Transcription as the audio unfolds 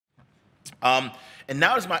And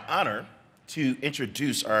now it's my honor to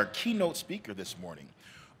introduce our keynote speaker this morning,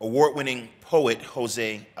 award-winning poet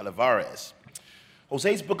José Olivarez.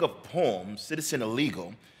 José's book of poems, Citizen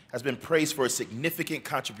Illegal, has been praised for a significant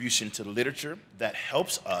contribution to the literature that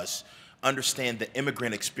helps us understand the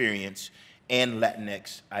immigrant experience and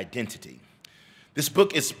Latinx identity. This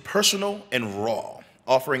book is personal and raw,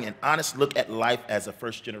 offering an honest look at life as a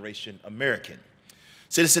first-generation American.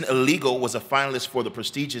 Citizen Illegal was a finalist for the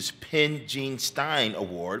prestigious Penn Gene Stein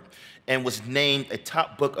Award and was named a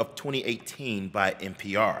top book of 2018 by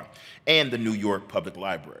NPR and the New York Public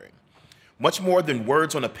Library. Much more than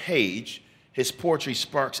words on a page, his poetry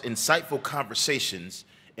sparks insightful conversations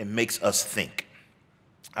and makes us think.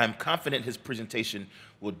 I'm confident his presentation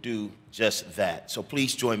will do just that. So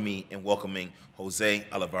please join me in welcoming José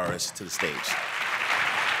Olivarez to the stage.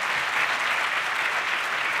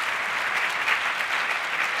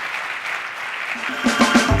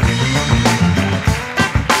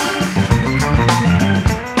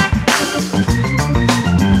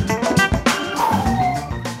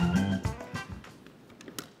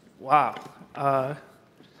 Wow.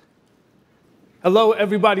 Hello,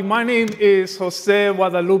 everybody. My name is José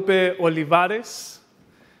Guadalupe Olivarez.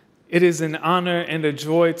 It is an honor and a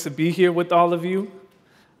joy to be here with all of you.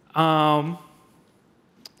 What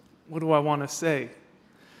do I want to say?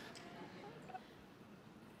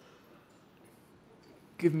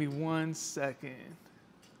 Give me 1 second.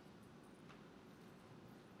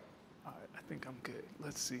 All right, I think I'm good.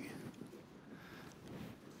 Let's see.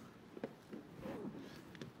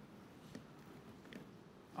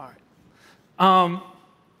 All right.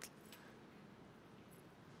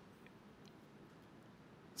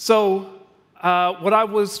 What I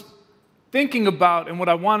was thinking about and what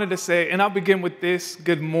I wanted to say, and I'll begin with this: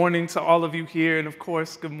 good morning to all of you here, and of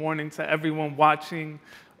course, good morning to everyone watching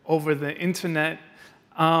over the internet.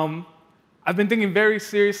 I've been thinking very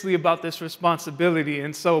seriously about this responsibility,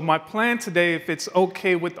 and so my plan today, if it's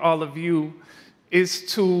okay with all of you, is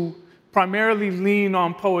to primarily lean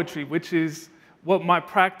on poetry, which is what my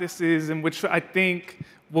practice is and which I think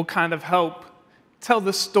will kind of help tell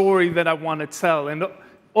the story that I want to tell. And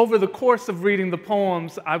over the course of reading the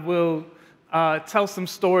poems, I will tell some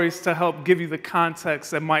stories to help give you the context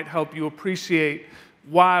that might help you appreciate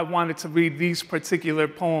why I wanted to read these particular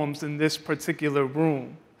poems in this particular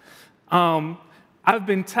room. I've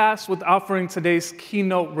been tasked with offering today's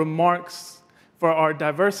keynote remarks for our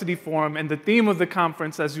diversity forum, and the theme of the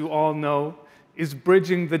conference, as you all know, is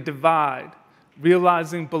Bridging the Divide,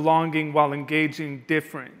 realizing belonging while engaging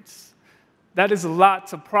difference. That is a lot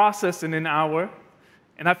to process in an hour,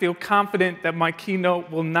 and I feel confident that my keynote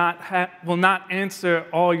will not answer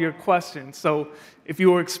all your questions. So if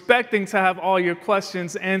you were expecting to have all your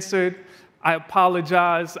questions answered, I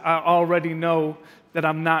apologize. I already know that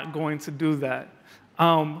I'm not going to do that.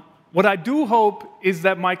 What I do hope is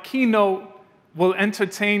that my keynote will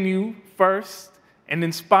entertain you first and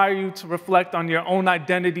inspire you to reflect on your own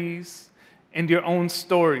identities and your own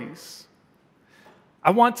stories.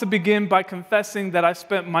 I want to begin by confessing that I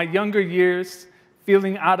spent my younger years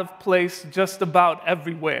feeling out of place just about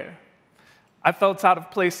everywhere. I felt out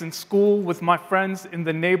of place in school, with my friends in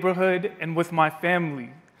the neighborhood, and with my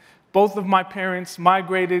family. Both of my parents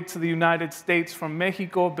migrated to the United States from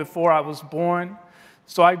Mexico before I was born,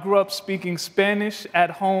 so I grew up speaking Spanish at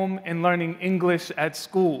home and learning English at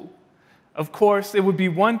school. Of course, it would be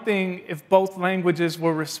one thing if both languages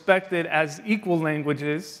were respected as equal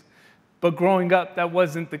languages, but growing up, that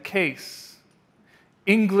wasn't the case.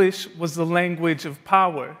 English was the language of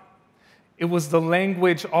power. It was the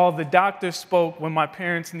language all the doctors spoke when my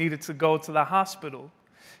parents needed to go to the hospital.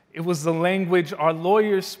 It was the language our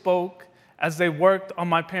lawyers spoke as they worked on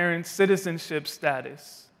my parents' citizenship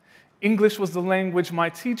status. English was the language my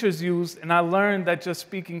teachers used, and I learned that just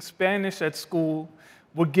speaking Spanish at school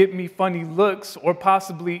would get me funny looks or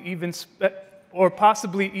possibly even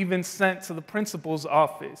sent to the principal's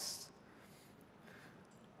office.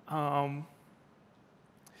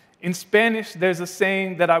 In Spanish, there's a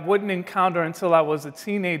saying that I wouldn't encounter until I was a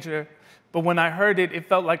teenager, but when I heard it, it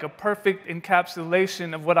felt like a perfect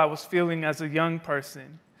encapsulation of what I was feeling as a young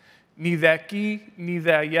person. Ni de aquí, ni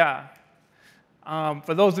de allá.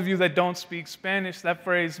 For those of you that don't speak Spanish, that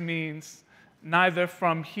phrase means neither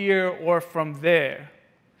from here or from there.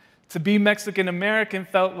 To be Mexican-American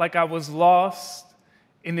felt like I was lost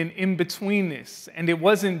in an in-betweenness, and it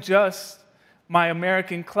wasn't just my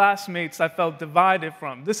American classmates I felt divided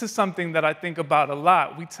from. This is something that I think about a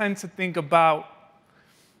lot. We tend to think about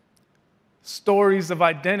stories of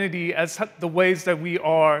identity as the ways that we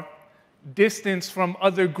are distanced from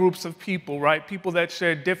other groups of people, right? People that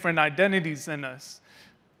share different identities than us.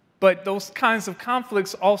 But those kinds of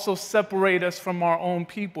conflicts also separate us from our own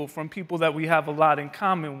people, from people that we have a lot in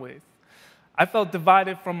common with. I felt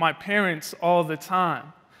divided from my parents all the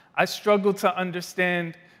time. I struggled to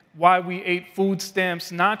understand why we ate food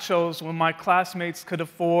stamps nachos when my classmates could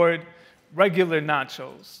afford regular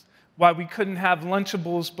nachos, why we couldn't have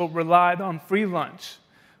Lunchables but relied on free lunch,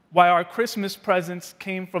 why our Christmas presents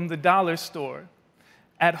came from the dollar store.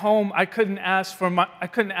 At home, I couldn't ask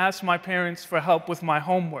my parents for help with my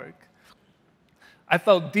homework. I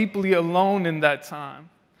felt deeply alone in that time.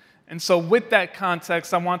 And so with that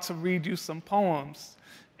context, I want to read you some poems.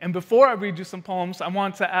 And before I read you some poems, I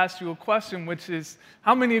want to ask you a question, which is,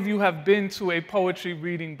 how many of you have been to a poetry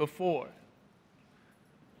reading before?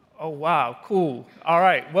 Oh, wow, cool. All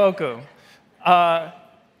right, welcome.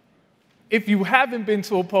 If you haven't been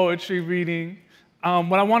to a poetry reading,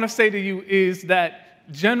 what I want to say to you is that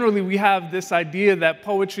generally, we have this idea that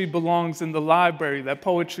poetry belongs in the library, that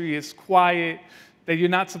poetry is quiet, that you're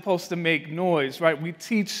not supposed to make noise, right? We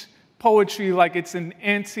teach poetry like it's an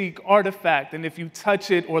antique artifact, and if you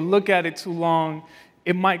touch it or look at it too long,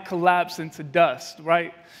 it might collapse into dust,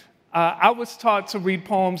 right? I was taught to read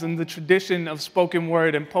poems in the tradition of spoken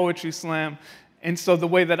word and poetry slam, and so the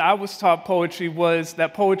way that I was taught poetry was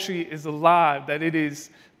that poetry is alive, that it is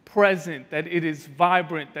present, that it is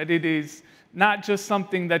vibrant, that it is not just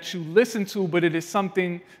something that you listen to, but it is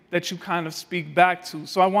something that you kind of speak back to.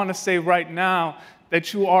 So I want to say right now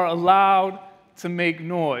that you are allowed to make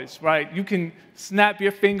noise, right? You can snap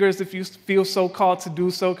your fingers if you feel so called to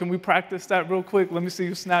do so. Can we practice that real quick? Let me see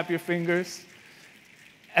you snap your fingers.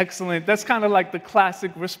 Excellent. That's kind of like the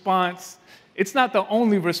classic response. It's not the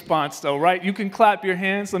only response, though, right? You can clap your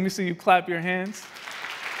hands. Let me see you clap your hands.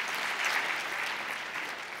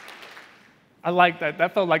 I like that.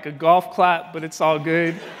 That felt like a golf clap, but it's all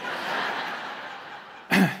good.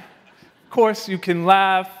 Of course, you can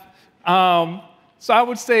laugh. So I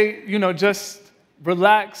would say, just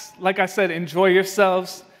relax. Like I said, enjoy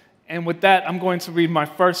yourselves. And with that, I'm going to read my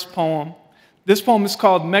first poem. This poem is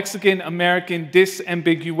called Mexican-American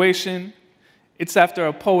Disambiguation. It's after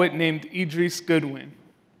a poet named Idris Goodwin.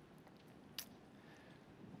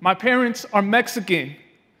 My parents are Mexican,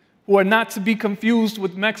 who are not to be confused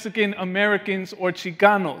with Mexican Americans or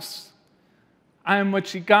Chicanos. I am a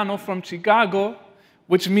Chicano from Chicago,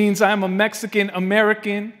 which means I am a Mexican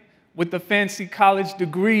American with a fancy college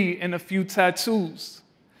degree and a few tattoos.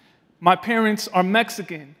 My parents are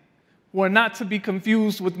Mexican, who are not to be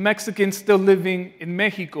confused with Mexicans still living in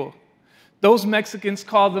Mexico. Those Mexicans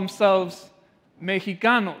call themselves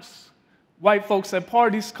Mexicanos. White folks at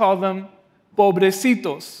parties call them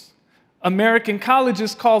pobrecitos. American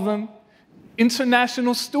colleges call them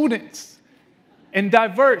international students and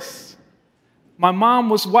diverse. My mom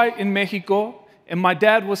was white in Mexico, and my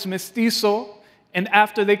dad was mestizo, and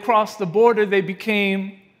after they crossed the border, they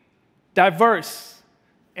became diverse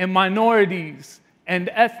and minorities and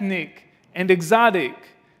ethnic and exotic.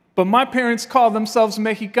 But my parents call themselves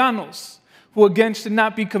Mexicanos, who again should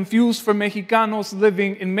not be confused for Mexicanos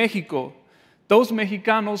living in Mexico. Those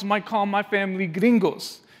Mexicanos might call my family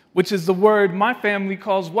gringos, which is the word my family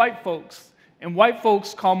calls white folks, and white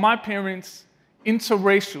folks call my parents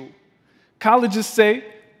interracial. Colleges say,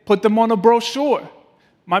 put them on a brochure.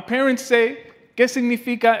 My parents say, ¿qué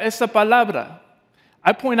significa esa palabra?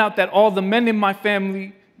 I point out that all the men in my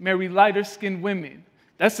family marry lighter-skinned women.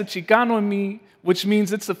 That's a Chicano in me, which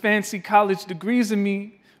means it's a fancy college degrees in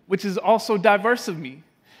me, which is also diverse of me.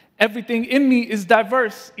 Everything in me is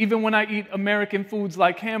diverse, even when I eat American foods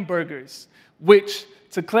like hamburgers, which,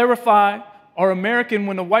 to clarify, are American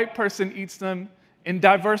when a white person eats them and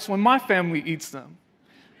diverse when my family eats them.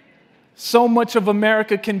 So much of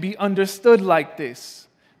America can be understood like this.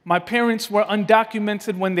 My parents were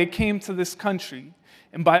undocumented when they came to this country.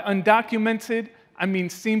 And by undocumented, I mean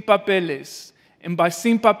sin papeles. And by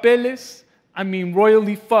sin papeles, I mean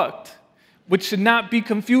royally fucked, which should not be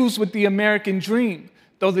confused with the American dream,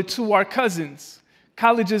 though the two are cousins.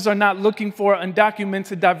 Colleges are not looking for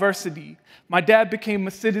undocumented diversity. My dad became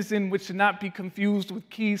a citizen, which should not be confused with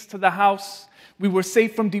keys to the house. We were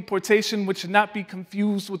safe from deportation, which should not be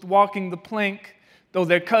confused with walking the plank, though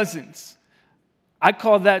they're cousins. I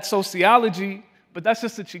call that sociology, but that's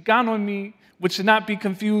just a Chicano in me, which should not be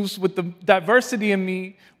confused with the diversity in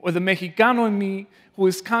me or the Mexicano in me, who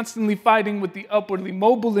is constantly fighting with the upwardly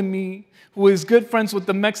mobile in me, who is good friends with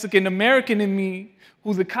the Mexican American in me,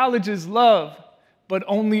 who the colleges love, but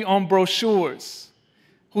only on brochures,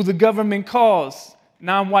 who the government calls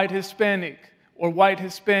non-white Hispanic or white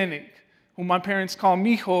Hispanic, who my parents call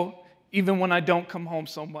mijo, even when I don't come home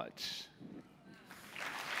so much.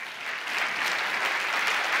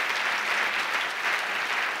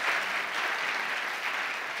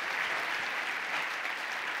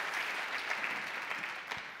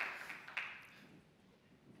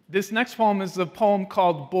 This next poem is a poem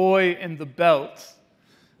called Boy and the Belt.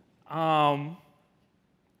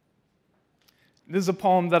 This is a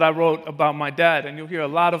poem that I wrote about my dad, and you'll hear a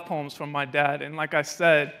lot of poems from my dad. And like I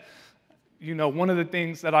said, one of the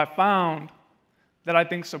things that I found that I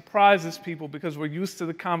think surprises people, because we're used to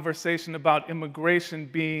the conversation about immigration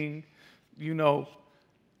being,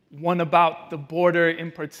 one about the border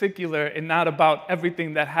in particular and not about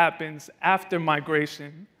everything that happens after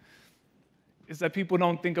migration, is that people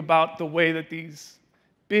don't think about the way that these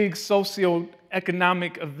big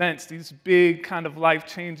socioeconomic events, these big kind of life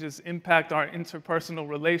changes impact our interpersonal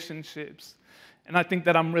relationships. And I think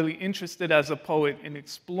that I'm really interested as a poet in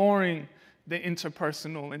exploring the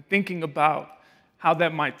interpersonal and thinking about how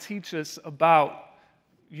that might teach us about,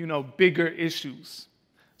 bigger issues.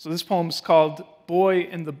 So this poem is called Boy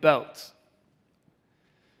and the Belt.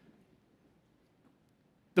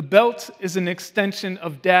 The belt is an extension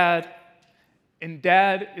of Dad, and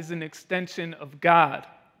Dad is an extension of God.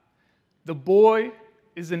 The boy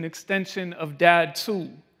is an extension of Dad too.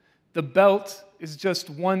 The belt is just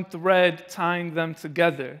one thread tying them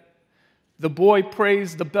together. The boy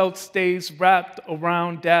prays the belt stays wrapped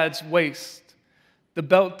around Dad's waist. The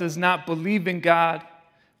belt does not believe in God,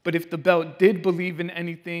 but if the belt did believe in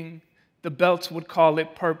anything, the belt would call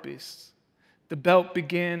it purpose. The belt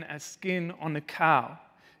began as skin on a cow.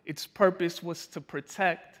 Its purpose was to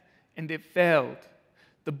protect, and it failed.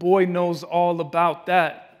 The boy knows all about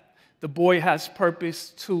that. The boy has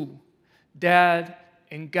purpose too. Dad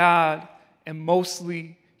and God, and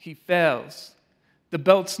mostly he fails. The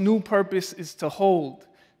belt's new purpose is to hold,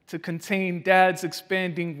 to contain Dad's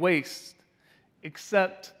expanding waist,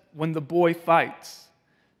 except when the boy fights.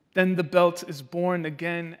 Then the belt is born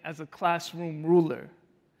again as a classroom ruler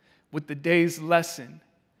with the day's lesson.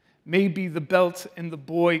 Maybe the belt and the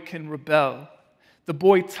boy can rebel. The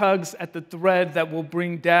boy tugs at the thread that will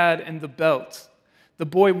bring Dad and the belt. The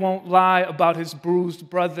boy won't lie about his bruised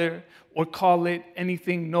brother or call it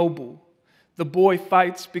anything noble. The boy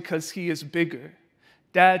fights because he is bigger.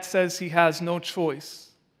 Dad says he has no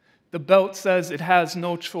choice. The belt says it has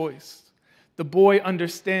no choice. The boy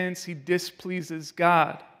understands he displeases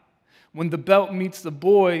God. When the belt meets the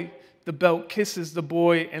belt kisses the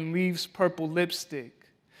boy and leaves purple lipstick.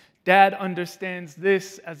 Dad understands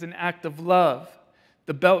this as an act of love.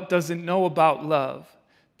 The belt doesn't know about love.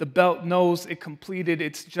 The belt knows it completed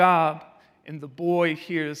its job, and the boy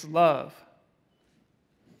hears love.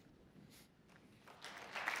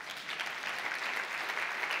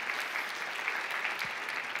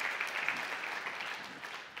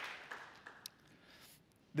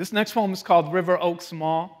 This next poem is called River Oaks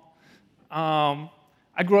Mall.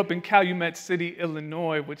 I grew up in Calumet City,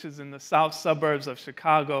 Illinois, which is in the south suburbs of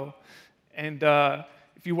Chicago. And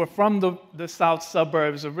if you were from the south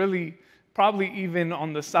suburbs, or really probably even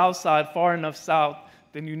on the south side, far enough south,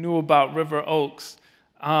 then you knew about River Oaks.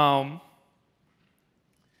 Growing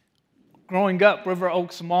up, River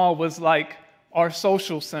Oaks Mall was like our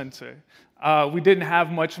social center. We didn't have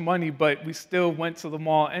much money, but we still went to the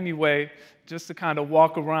mall anyway, just to kind of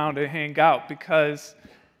walk around and hang out, because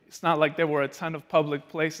it's not like there were a ton of public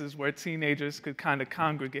places where teenagers could kind of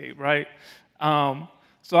congregate, right?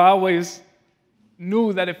 So I always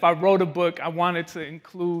knew that if I wrote a book, I wanted to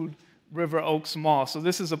include River Oaks Mall. So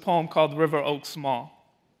this is a poem called River Oaks Mall.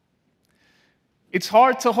 It's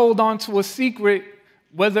hard to hold on to a secret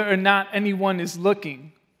whether or not anyone is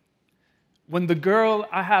looking. When the girl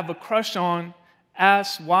I have a crush on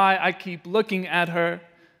asks why I keep looking at her,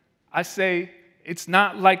 I say, it's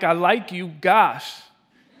not like I like you, gosh.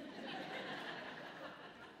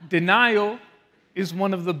 Denial is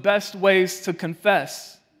one of the best ways to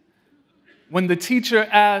confess. When the teacher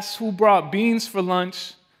asks who brought beans for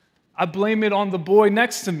lunch, I blame it on the boy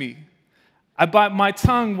next to me. I bite my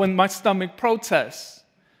tongue when my stomach protests.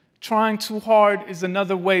 Trying too hard is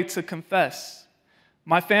another way to confess.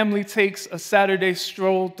 My family takes a Saturday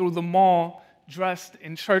stroll through the mall dressed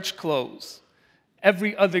in church clothes.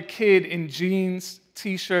 Every other kid in jeans,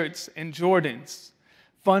 t-shirts, and Jordans.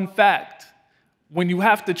 Fun fact, when you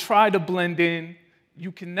have to try to blend in,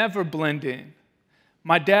 you can never blend in.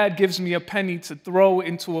 My dad gives me a penny to throw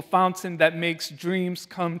into a fountain that makes dreams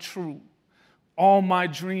come true. All my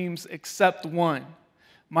dreams except one.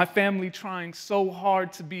 My family trying so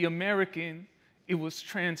hard to be American, it was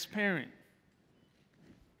transparent.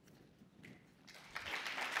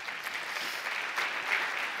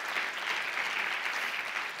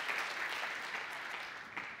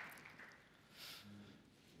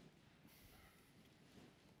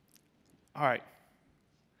 All right.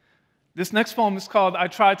 This next poem is called I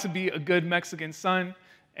Tried to Be a Good Mexican Son,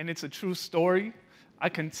 and it's a true story. I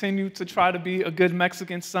continue to try to be a good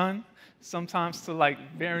Mexican son, sometimes to like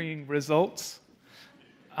varying results.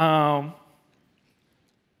 Here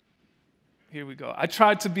we go. I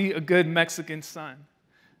tried to be a good Mexican son.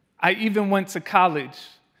 I even went to college,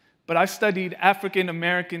 but I studied African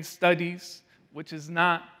American studies, which is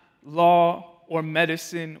not law or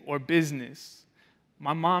medicine or business.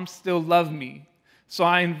 My mom still loved me, so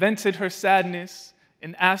I invented her sadness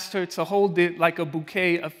and asked her to hold it like a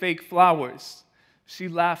bouquet of fake flowers. She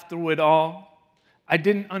laughed through it all. I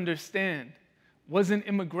didn't understand. Wasn't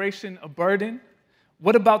immigration a burden?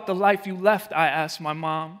 What about the life you left, I asked my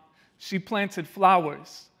mom. She planted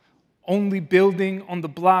flowers, only building on the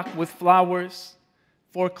block with flowers.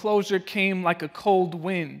 Foreclosure came like a cold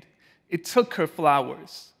wind. It took her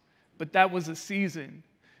flowers, but that was a season.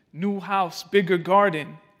 New house, bigger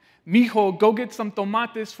garden. Mijo, go get some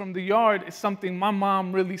tomates from the yard is something my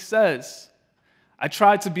mom really says. I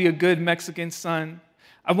tried to be a good Mexican son.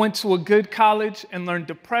 I went to a good college and learned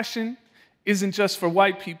depression isn't just for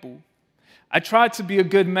white people. I tried to be a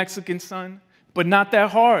good Mexican son, but not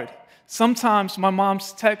that hard. Sometimes my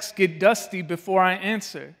mom's texts get dusty before I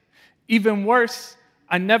answer. Even worse,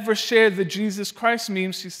 I never share the Jesus Christ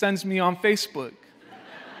memes she sends me on Facebook.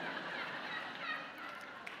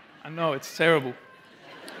 I know, it's terrible.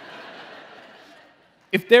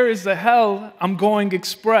 If there is a hell, I'm going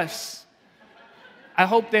express. I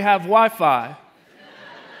hope they have Wi-Fi.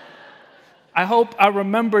 I hope I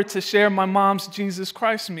remember to share my mom's Jesus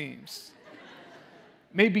Christ memes.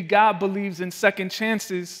 Maybe God believes in second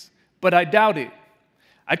chances, but I doubt it.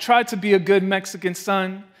 I tried to be a good Mexican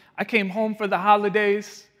son. I came home for the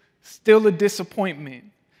holidays, still a disappointment.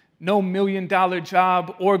 No $1 million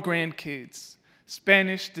job or grandkids.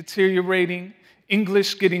 Spanish deteriorating,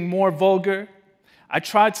 English getting more vulgar. I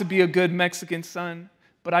tried to be a good Mexican son,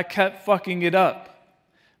 but I kept fucking it up.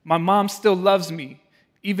 My mom still loves me,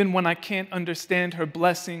 even when I can't understand her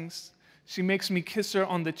blessings. She makes me kiss her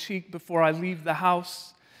on the cheek before I leave the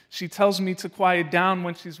house. She tells me to quiet down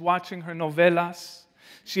when she's watching her novelas.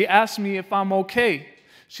 She asks me if I'm okay.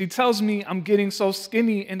 She tells me I'm getting so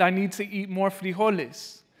skinny and I need to eat more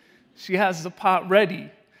frijoles. She has the pot ready.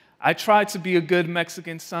 I try to be a good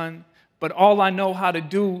Mexican son, but all I know how to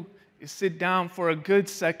do is sit down for a good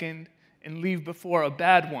second and leave before a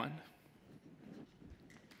bad one.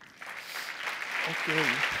 Okay.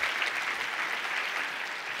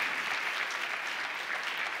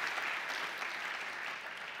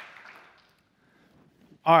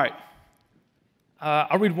 All right.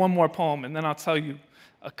 I'll read one more poem, and then I'll tell you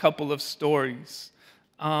a couple of stories.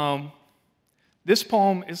 This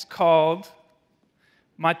poem is called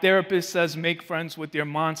My Therapist Says Make Friends with Your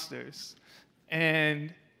Monsters.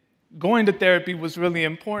 And going to therapy was really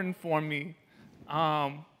important for me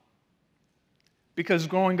because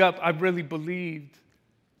growing up, I really believed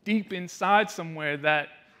deep inside somewhere that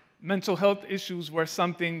mental health issues were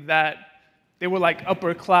something that they were like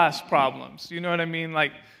upper class problems. You know what I mean?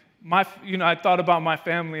 Like I thought about my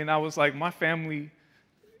family and I was like, my family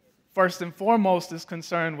first and foremost is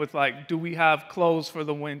concerned with like, do we have clothes for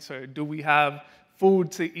the winter? Do we have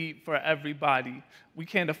food to eat for everybody? We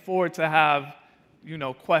can't afford to have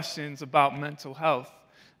questions about mental health.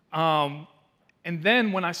 And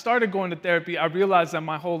then when I started going to therapy, I realized that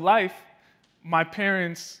my whole life, my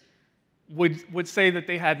parents would say that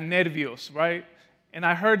they had nervios, right? And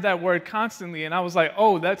I heard that word constantly, and I was like,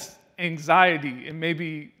 oh, that's anxiety and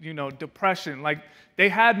maybe, depression. Like, they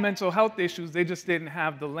had mental health issues, they just didn't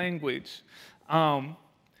have the language. So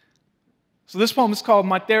this poem is called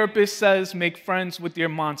My Therapist Says Make Friends with Your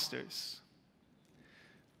Monsters.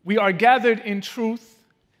 We are gathered in truth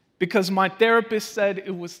because my therapist said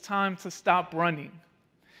it was time to stop running.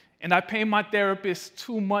 And I pay my therapist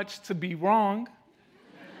too much to be wrong.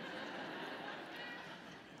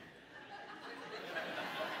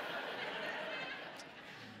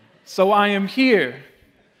 So I am here.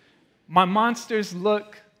 My monsters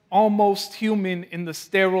look almost human in the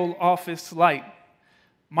sterile office light.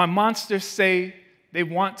 My monsters say they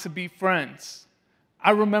want to be friends.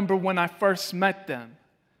 I remember when I first met them,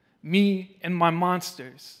 me and my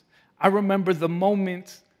monsters. I remember the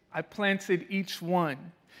moment I planted each one.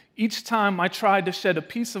 Each time I tried to shed a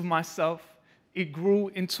piece of myself, it grew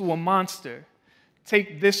into a monster.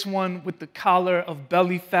 Take this one with the collar of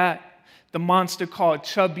belly fat, the monster called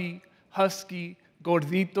chubby, husky,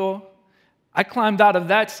 gordito. I climbed out of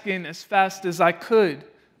that skin as fast as I could,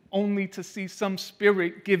 only to see some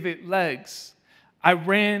spirit give it legs. I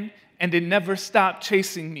ran, and it never stopped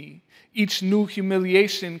chasing me, each new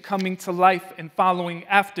humiliation coming to life and following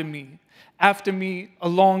after me. After me, a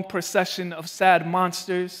long procession of sad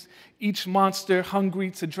monsters, each monster hungry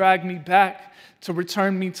to drag me back, to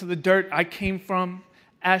return me to the dirt I came from,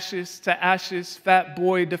 ashes to ashes, fat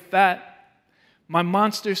boy to fat. My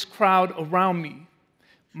monsters crowd around me.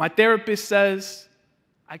 My therapist says,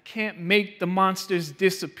 I can't make the monsters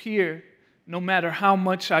disappear no matter how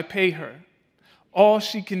much I pay her. All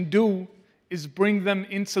she can do is bring them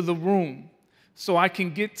into the room so I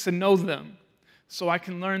can get to know them, so I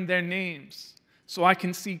can learn their names, so I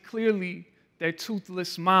can see clearly their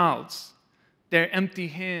toothless mouths, their empty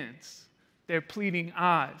hands, their pleading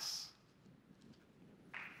eyes.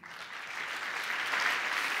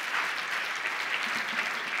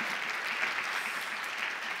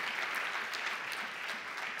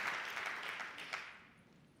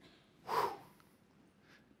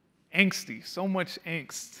 Angsty, so much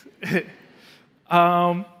angst.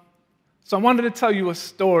 So I wanted to tell you a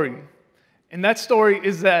story. And that story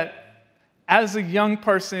is that as a young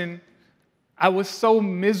person, I was so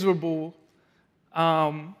miserable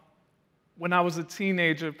when I was a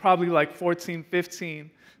teenager, probably like 14, 15,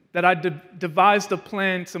 that I devised a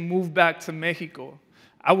plan to move back to Mexico.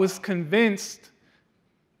 I was convinced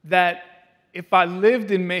that if I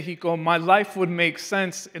lived in Mexico, my life would make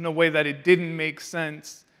sense in a way that it didn't make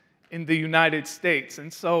sense in the United States.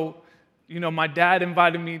 And so, my dad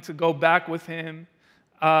invited me to go back with him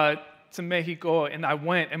to Mexico, and I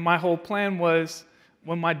went. And my whole plan was,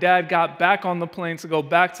 when my dad got back on the plane to go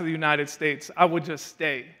back to the United States, I would just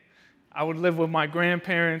stay. I would live with my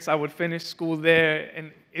grandparents, I would finish school there,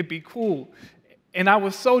 and it'd be cool. And I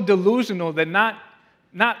was so delusional that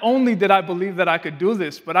not only did I believe that I could do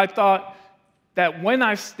this, but I thought that when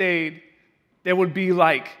I stayed, there would be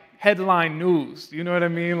like headline news, you know what I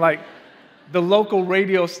mean? Like, the local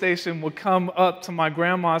radio station would come up to my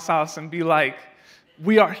grandma's house and be like,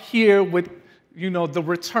 we are here with, the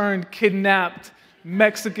returned kidnapped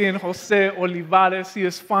Mexican José Olivarez. He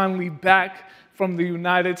is finally back from the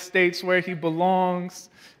United States where he belongs.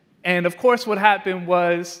 And of course, what happened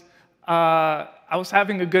was I was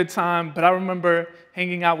having a good time, but I remember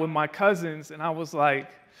hanging out with my cousins, and I was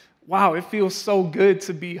like, wow, it feels so good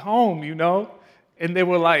to be home, And they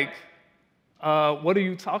were like, what are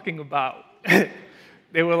you talking about?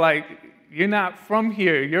 They were like, you're not from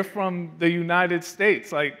here. You're from the United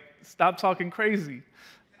States. Like, stop talking crazy.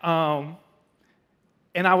 And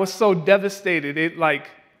I was so devastated. It,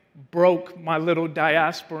 broke my little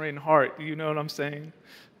diasporan heart. You know what I'm saying?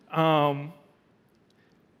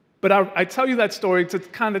 But I tell you that story to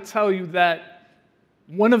kind of tell you that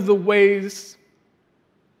one of the ways,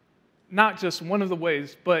 not just one of the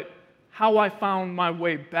ways, but how I found my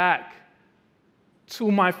way back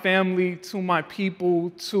to my family, to my people,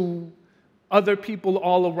 to other people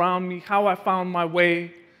all around me, how I found my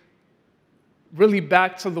way really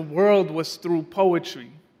back to the world was through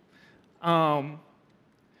poetry.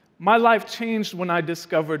 My life changed when I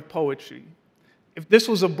discovered poetry. If this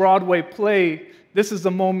was a Broadway play, this is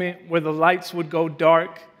the moment where the lights would go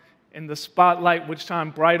dark and the spotlight would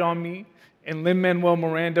shine bright on me, and Lin-Manuel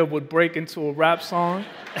Miranda would break into a rap song.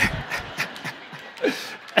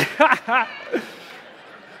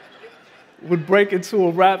 Would break into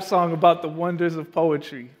a rap song about the wonders of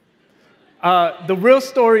poetry. The real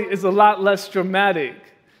story is a lot less dramatic.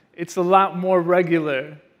 It's a lot more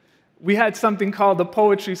regular. We had something called the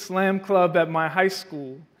Poetry Slam Club at my high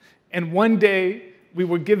school, and one day we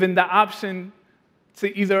were given the option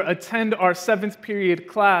to either attend our 7th period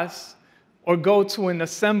class or go to an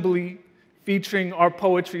assembly featuring our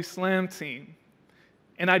Poetry Slam team.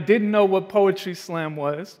 And I didn't know what Poetry Slam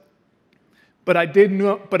was, but I did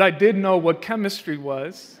know what chemistry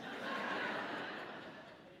was.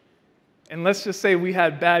 And let's just say we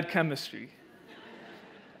had bad chemistry.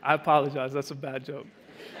 I apologize, that's a bad joke.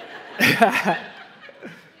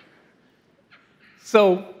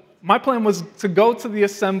 So my plan was to go to the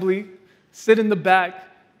assembly, sit in the back,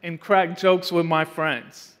 and crack jokes with my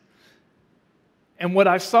friends. And what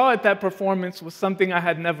I saw at that performance was something I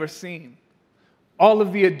had never seen. All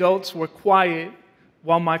of the adults were quiet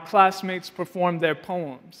while my classmates performed their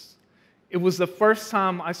poems. It was the first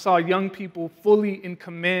time I saw young people fully in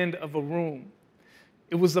command of a room.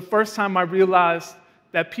 It was the first time I realized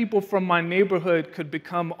that people from my neighborhood could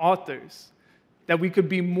become authors, that we could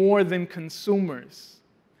be more than consumers.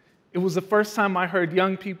 It was the first time I heard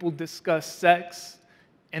young people discuss sex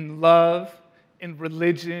and love and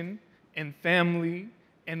religion and family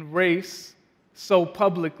and race so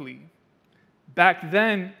publicly. Back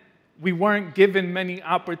then, we weren't given many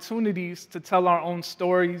opportunities to tell our own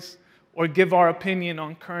stories or give our opinion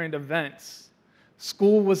on current events.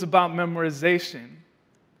 School was about memorization.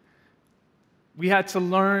 We had to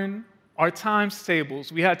learn our times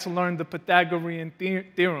tables. We had to learn the Pythagorean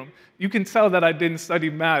theorem. You can tell that I didn't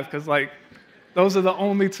study math because, like, those are the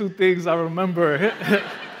only two things I remember. It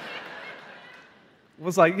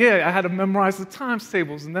was like, yeah, I had to memorize the times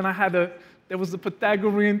tables, and then there was the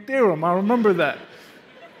Pythagorean theorem. I remember that.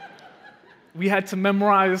 We had to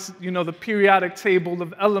memorize, the periodic table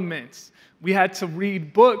of elements. We had to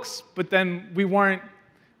read books, but then we were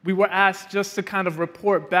asked just to kind of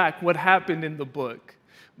report back what happened in the book.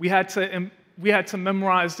 We had to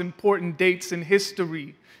memorize important dates in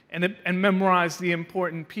history and memorize the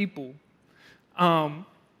important people. And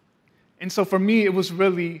so for me, it was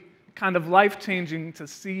really kind of life-changing to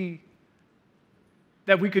see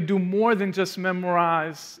that we could do more than just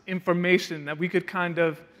memorize information, that we could kind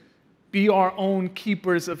of be our own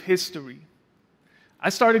keepers of history. I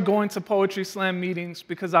started going to Poetry Slam meetings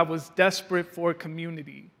because I was desperate for a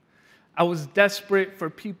community. I was desperate for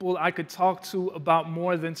people I could talk to about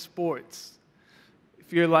more than sports.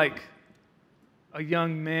 If you're like a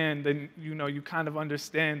young man, then you kind of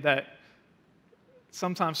understand that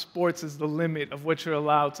sometimes sports is the limit of what you're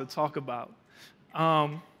allowed to talk about.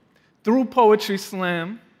 Through Poetry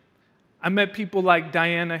Slam, I met people like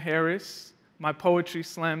Diana Harris, my Poetry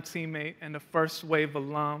Slam teammate and a First Wave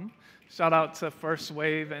alum. Shout out to First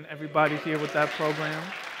Wave and everybody here with that program.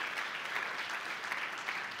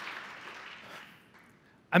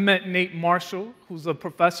 I met Nate Marshall, who's a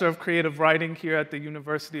professor of creative writing here at the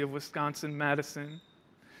University of Wisconsin-Madison.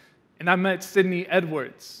 And I met Sydney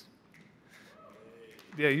Edwards.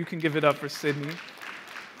 Yeah, you can give it up for Sydney.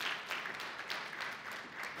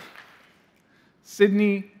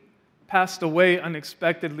 Sydney passed away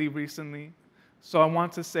unexpectedly recently, so I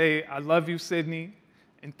want to say I love you, Sydney,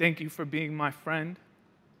 and thank you for being my friend.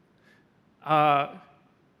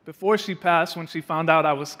 Before she passed, when she found out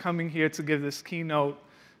I was coming here to give this keynote,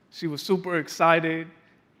 she was super excited,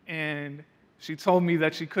 and she told me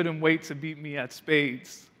that she couldn't wait to beat me at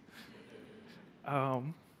spades.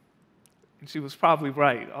 And she was probably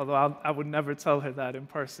right, although I would never tell her that in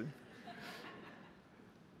person.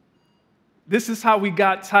 This is how we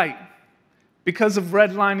got tight. Because of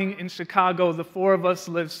redlining in Chicago, the four of us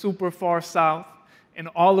lived super far south, and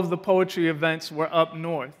all of the poetry events were up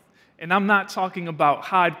north. And I'm not talking about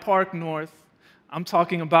Hyde Park North, I'm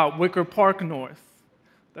talking about Wicker Park North.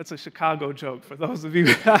 That's a Chicago joke for those of you.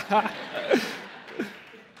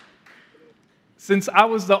 Since I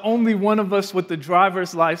was the only one of us with the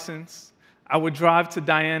driver's license, I would drive to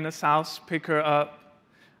Diana's house, pick her up,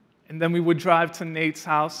 and then we would drive to Nate's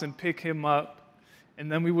house and pick him up, and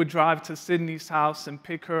then we would drive to Sydney's house and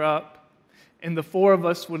pick her up, and the four of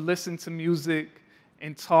us would listen to music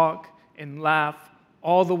and talk and laugh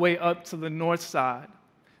all the way up to the north side.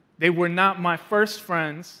 They were not my first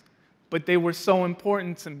friends, but they were so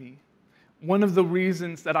important to me. One of the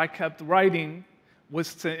reasons that I kept writing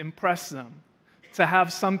was to impress them, to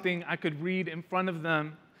have something I could read in front of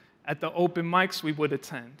them at the open mics we would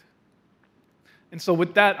attend. And so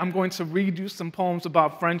with that, I'm going to read you some poems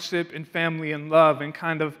about friendship and family and love, and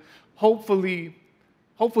kind of hopefully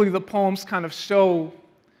the poems kind of show,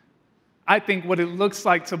 I think, what it looks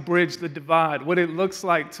like to bridge the divide, what it looks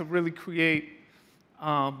like to really create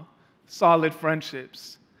solid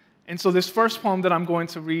friendships. And so this first poem that I'm going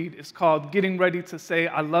to read is called Getting Ready to Say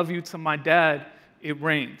I Love You to My Dad, It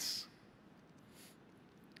Rains.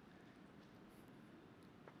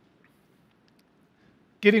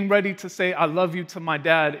 Getting ready to say I love you to my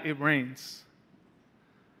dad, it rains.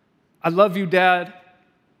 I love you, Dad,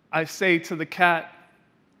 I say to the cat.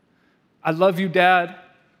 I love you, Dad,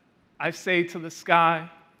 I say to the sky.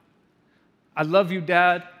 I love you,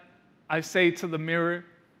 Dad, I say to the mirror.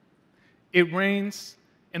 It rains,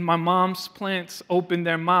 and my mom's plants open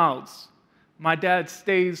their mouths. My dad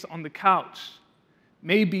stays on the couch.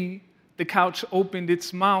 Maybe the couch opened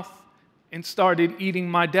its mouth and started eating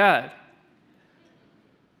my dad.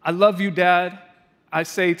 I love you, Dad, I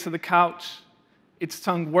say to the couch, its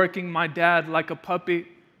tongue working my dad like a puppet.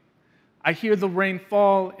 I hear the rain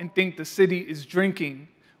fall and think the city is drinking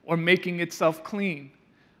or making itself clean.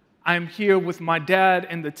 I am here with my dad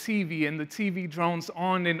and the TV drones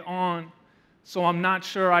on and on, so I'm not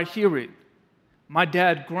sure I hear it. My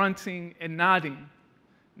dad grunting and nodding,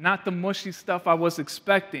 not the mushy stuff I was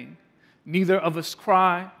expecting. Neither of us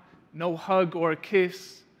cry, no hug or a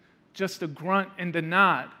kiss, just a grunt and a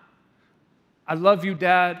nod. I love you,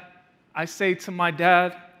 Dad, I say to my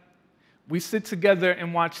dad. We sit together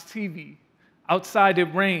and watch TV. Outside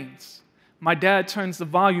it rains. My dad turns the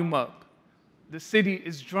volume up. The city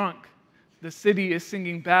is drunk. The city is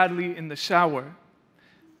singing badly in the shower.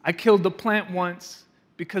 I killed a plant once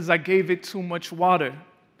because I gave it too much water.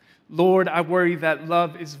 Lord, I worry that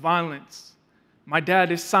love is violence. My dad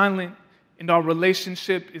is silent, and our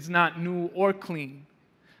relationship is not new or clean.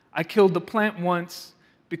 I killed the plant once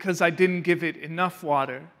because I didn't give it enough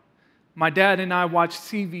water. My dad and I watch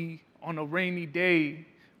TV on a rainy day.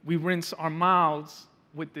 We rinse our mouths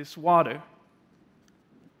with this water.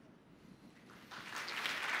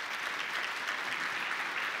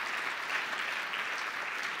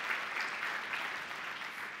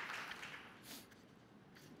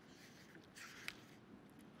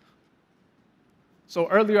 So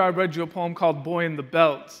earlier I read you a poem called Boy in the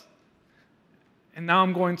Belt. And now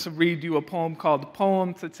I'm going to read you a poem called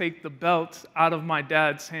Poem to Take the Belt Out of My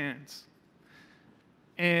Dad's Hands.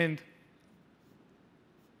 And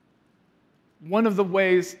one of the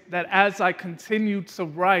ways that as I continued to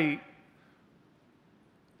write,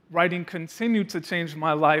 writing continued to change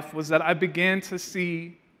my life was that I began to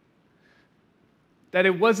see that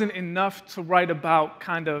it wasn't enough to write about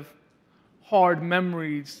kind of hard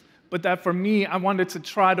memories, but that for me, I wanted to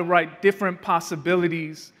try to write different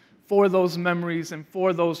possibilities for those memories and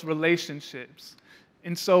for those relationships.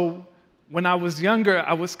 And so when I was younger,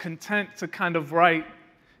 I was content to kind of write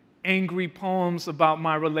angry poems about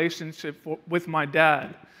my relationship with my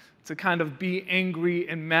dad, to kind of be angry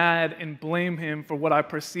and mad and blame him for what I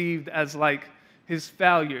perceived as like his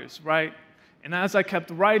failures, right? And as I kept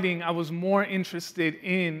writing, I was more interested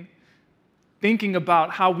in thinking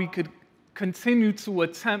about how we could continue to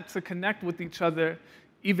attempt to connect with each other,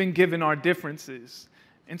 even given our differences.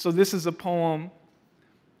 And so this is a poem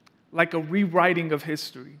like a rewriting of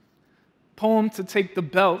history. Poem to take the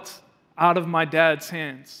belt out of my dad's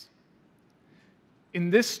hands. In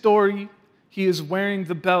this story, he is wearing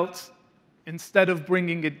the belt instead of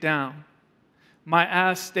bringing it down. My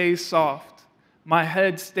ass stays soft. My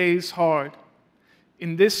head stays hard.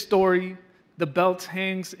 In this story, the belt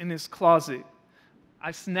hangs in his closet.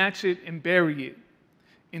 I snatch it and bury it.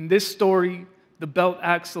 In this story, the belt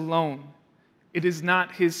acts alone. It is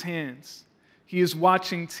not his hands. He is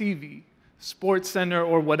watching TV, Sports Center,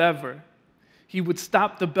 or whatever. He would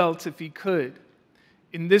stop the belt if he could.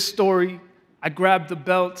 In this story, I grab the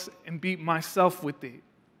belt and beat myself with it.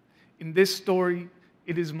 In this story,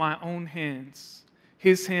 it is my own hands.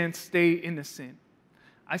 His hands stay innocent.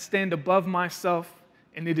 I stand above myself,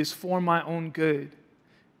 and it is for my own good.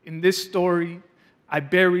 In this story, I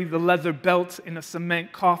bury the leather belt in a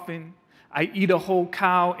cement coffin. I eat a whole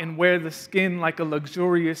cow and wear the skin like a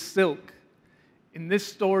luxurious silk. In this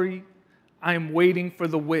story, I am waiting for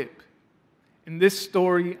the whip. In this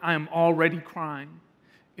story, I am already crying.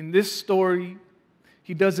 In this story,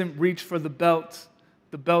 he doesn't reach for the belt.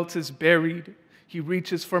 The belt is buried. He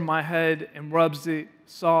reaches for my head and rubs it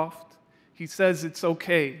soft. He says it's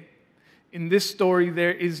okay. In this story,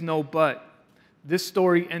 there is no but. This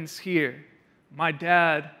story ends here. My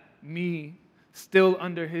dad, me, still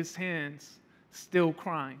under his hands, still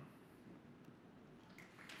crying.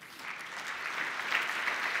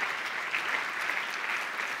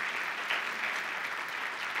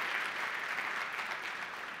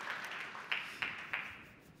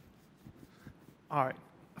 All right,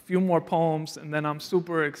 a few more poems, and then I'm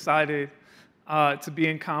super excited to be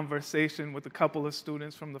in conversation with a couple of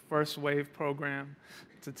students from the First Wave program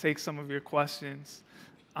to take some of your questions.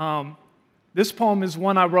 This poem is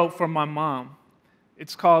one I wrote for my mom.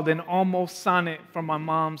 It's called An Almost Sonnet from My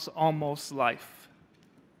Mom's Almost Life.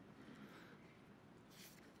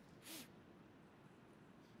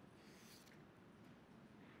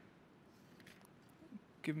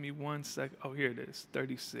 Give me 1 sec. Oh, here it is,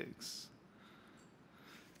 36.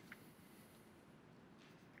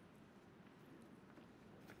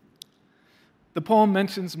 The poem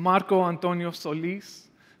mentions Marco Antonio Solis,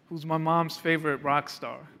 who's my mom's favorite rock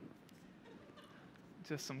star.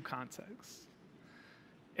 Just some context.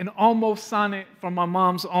 An almost sonnet from my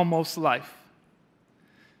mom's almost life.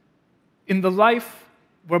 In the life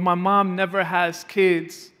where my mom never has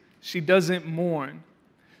kids, she doesn't mourn.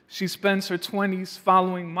 She spends her 20s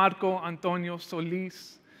following Marco Antonio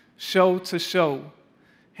Solis show to show,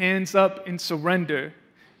 hands up in surrender,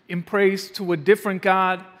 in praise to a different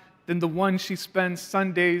God than the one she spends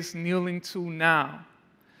Sundays kneeling to now.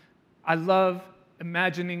 I love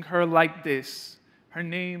imagining her like this. Her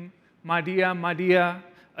name, Maria Maria,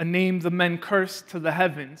 a name the men curse to the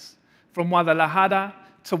heavens. From Guadalajara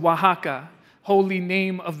to Oaxaca, holy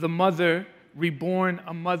name of the mother, reborn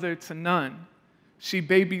a mother to none. She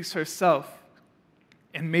babies herself,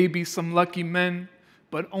 and maybe some lucky men,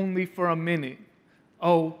 but only for a minute.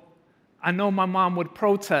 Oh, I know my mom would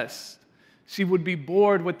protest. She would be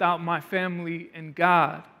bored without my family and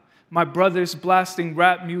God. My brothers blasting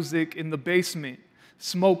rap music in the basement,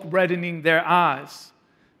 smoke reddening their eyes.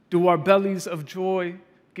 Do our bellies of joy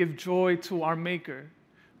give joy to our Maker?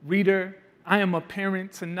 Reader, I am a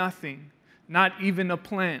parent to nothing, not even a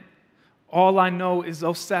plant. All I know is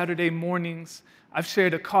those Saturday mornings I've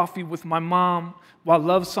shared a coffee with my mom while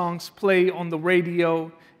love songs play on the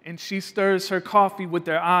radio, and she stirs her coffee with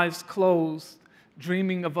her eyes closed,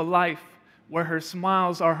 dreaming of a life where her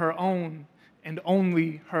smiles are her own and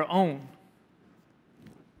only her own.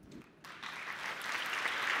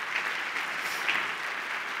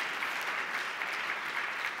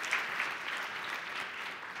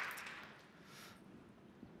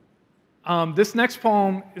 This next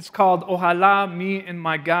poem is called Ojalá Me and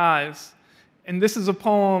My Guys. And this is a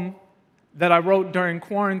poem that I wrote during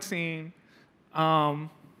quarantine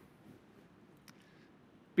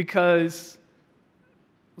because,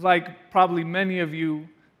 like probably many of you,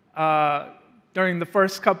 during the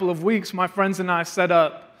first couple of weeks, my friends and I set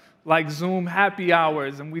up like Zoom happy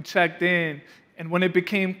hours, and we checked in. And when it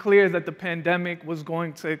became clear that the pandemic was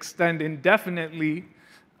going to extend indefinitely,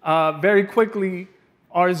 very quickly,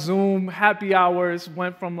 our Zoom happy hours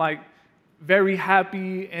went from like very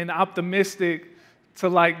happy and optimistic to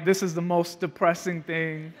like, this is the most depressing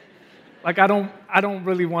thing. Like, I don't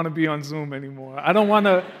really want to be on Zoom anymore. I don't want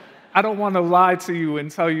to lie to you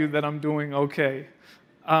and tell you that I'm doing okay.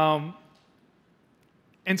 And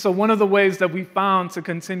so one of the ways that we found to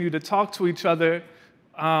continue to talk to each other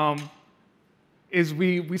is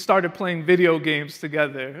we started playing video games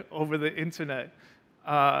together over the internet.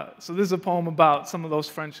 So this is a poem about some of those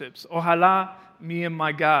friendships. Ojalá me and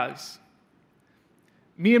my guys.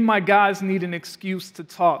 Me and my guys need an excuse to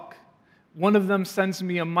talk. One of them sends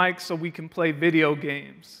me a mic so we can play video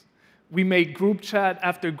games. We make group chat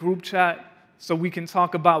after group chat so we can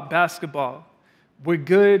talk about basketball. We're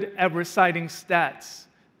good at reciting stats,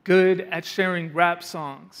 good at sharing rap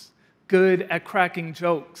songs, good at cracking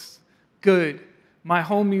jokes, good. My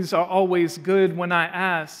homies are always good when I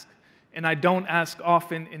ask, and I don't ask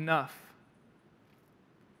often enough.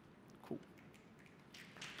 Cool.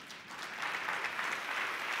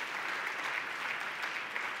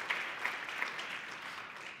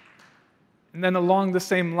 And then along the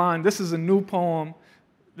same line, this is a new poem.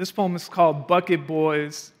 This poem is called Bucket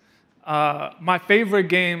Boys. My favorite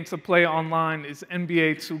game to play online is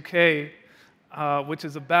NBA 2K, which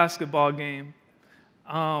is a basketball game.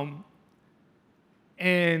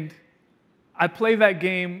 And I play that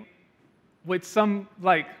game with some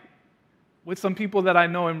people that I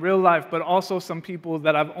know in real life, but also some people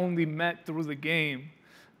that I've only met through the game.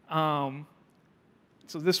 So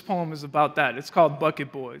this poem is about that. It's called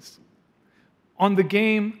Bucket Boys. On the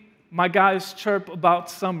game, my guys chirp about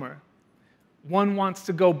summer. One wants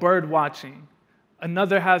to go bird watching.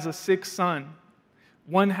 Another has a sick son.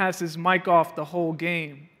 One has his mic off the whole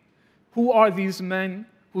game. Who are these men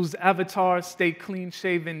whose avatars stay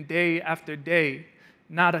clean-shaven day after day?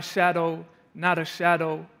 Not a shadow, not a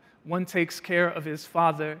shadow. One takes care of his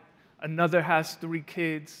father. Another has 3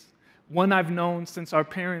 kids. One I've known since our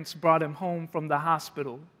parents brought him home from the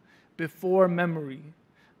hospital. Before memory,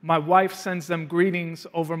 my wife sends them greetings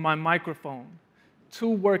over my microphone. 2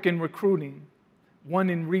 work in recruiting, 1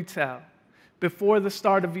 in retail. Before the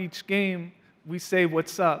start of each game, we say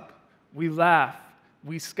what's up. We laugh,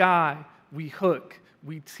 we sky, we hook,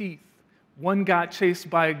 we teeth. 1 got chased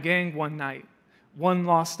by a gang one night. 1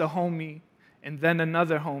 lost a homie, and then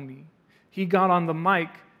another homie. He got on the mic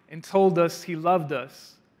and told us he loved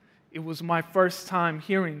us. It was my first time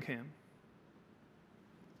hearing him.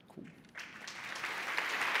 Cool.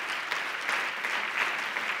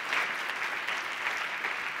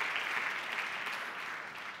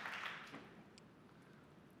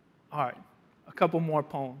 All right, a couple more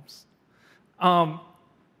poems.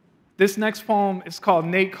 This next poem is called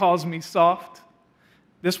Nate Calls Me Soft.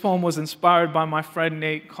 This poem was inspired by my friend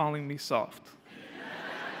Nate calling me soft.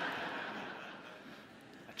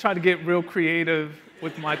 I try to get real creative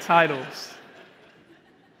with my titles.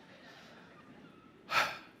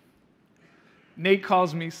 Nate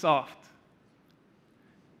calls me soft.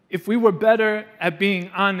 If we were better at being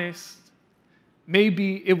honest,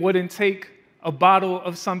 maybe it wouldn't take a bottle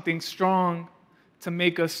of something strong to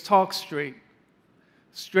make us talk straight.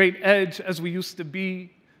 Straight edge as we used to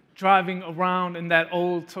be, driving around in that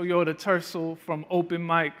old Toyota Tercel from open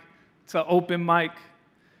mic to open mic.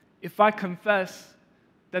 If I confess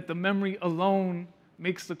that the memory alone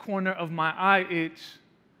makes the corner of my eye itch,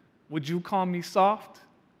 would you call me soft?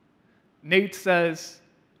 Nate says,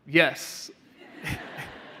 yes.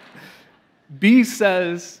 B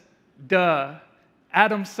says, duh.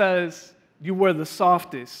 Adam says, you were the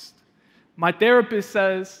softest. My therapist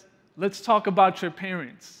says, let's talk about your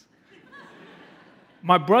parents.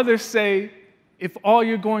 My brothers say, If all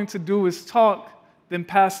you're going to do is talk, then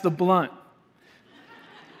pass the blunt.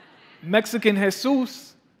 Mexican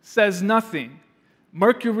Jesus says nothing.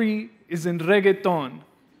 Mercury is in reggaeton.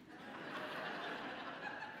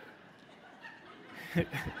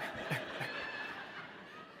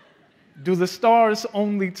 Do the stars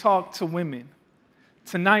only talk to women?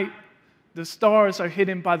 Tonight, the stars are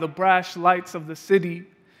hidden by the brash lights of the city,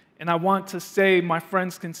 and I want to say my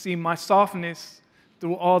friends can see my softness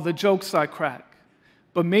through all the jokes I crack.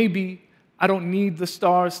 But maybe I don't need the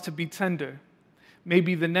stars to be tender.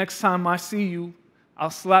 Maybe the next time I see you, I'll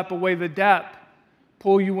slap away the dap,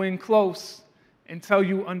 pull you in close, and tell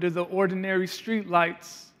you under the ordinary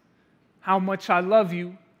streetlights how much I love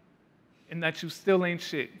you and that you still ain't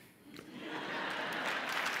shit.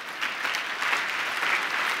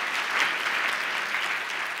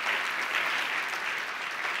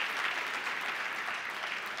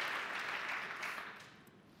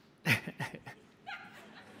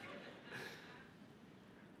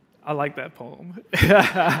 I like that poem.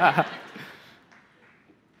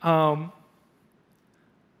 All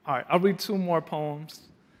right, I'll read 2 more poems.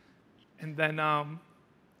 And then, I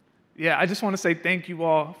just want to say thank you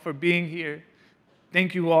all for being here.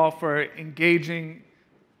 Thank you all for engaging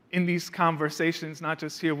in these conversations, not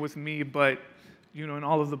just here with me, but in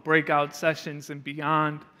all of the breakout sessions and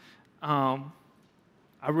beyond. I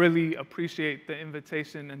really appreciate the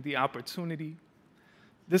invitation and the opportunity.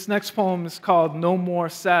 This next poem is called No More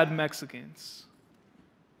Sad Mexicans.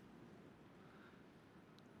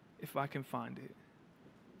 If I can find it.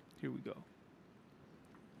 Here we go.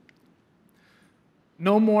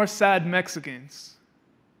 No more sad Mexicans.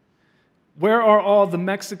 Where are all the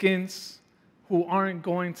Mexicans who aren't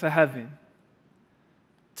going to heaven?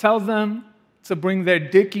 Tell them to bring their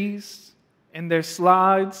dickies and their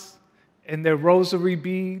slides and their rosary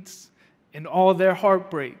beads and all their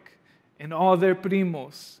heartbreak and all their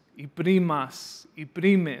primos y primas y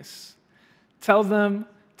primes. Tell them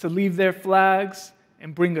to leave their flags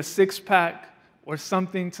and bring a 6-pack or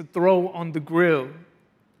something to throw on the grill.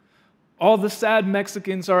 All the sad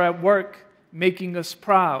Mexicans are at work making us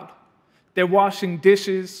proud. They're washing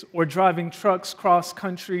dishes or driving trucks cross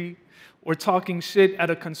country or talking shit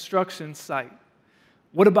at a construction site.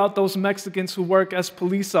 What about those Mexicans who work as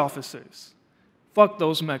police officers? Fuck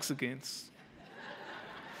those Mexicans.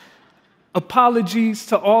 Apologies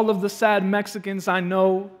to all of the sad Mexicans I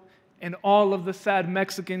know and all of the sad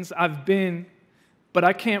Mexicans I've been, but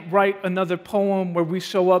I can't write another poem where we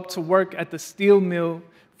show up to work at the steel mill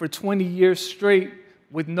for 20 years straight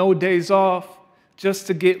with no days off just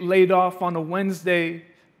to get laid off on a Wednesday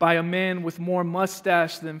by a man with more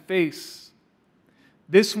mustache than face.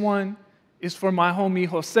 This one is for my homie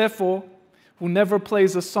Josefo, who never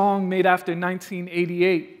plays a song made after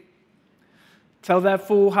 1988. Tell that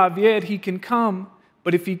fool Javier he can come,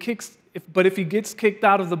 but if he gets kicked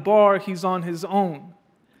out of the bar, he's on his own.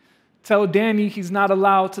 Tell Danny he's not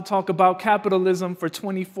allowed to talk about capitalism for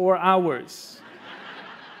 24 hours.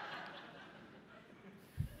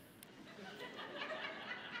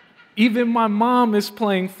 Even my mom is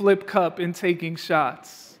playing flip cup and taking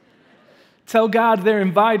shots. Tell God they're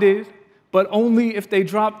invited, but only if they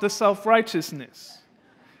drop the self-righteousness.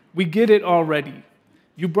 We get it already.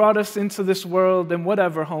 You brought us into this world, and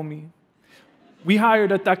whatever, homie. We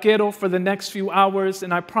hired a taquero for the next few hours,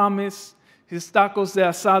 and I promise his tacos de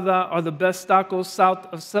asada are the best tacos south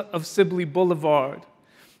of Sibley Boulevard.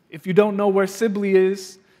 If you don't know where Sibley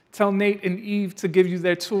is, tell Nate and Eve to give you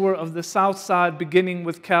their tour of the South Side, beginning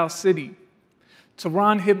with Cal City.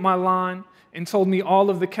 Tehran hit my line and told me all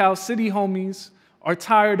of the Cal City homies are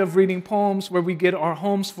tired of reading poems where we get our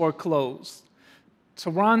homes foreclosed.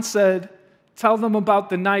 Tehran said, tell them about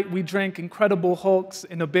the night we drank Incredible Hulks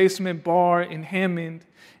in a basement bar in Hammond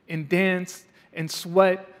and danced and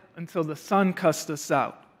sweat until the sun cussed us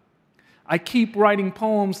out. I keep writing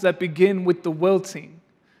poems that begin with the wilting,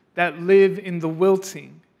 that live in the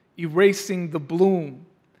wilting, erasing the bloom.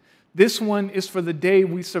 This one is for the day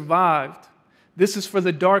we survived. This is for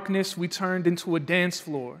the darkness we turned into a dance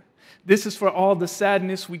floor. This is for all the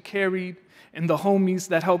sadness we carried and the homies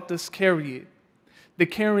that helped us carry it. The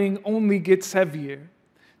carrying only gets heavier.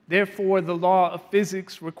 Therefore, the law of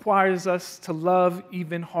physics requires us to love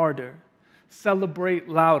even harder, celebrate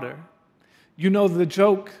louder. You know the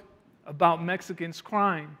joke about Mexicans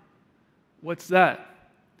crying. What's that?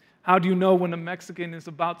 How do you know when a Mexican is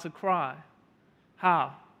about to cry?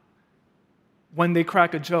 How? When they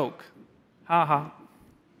crack a joke. Ha ha.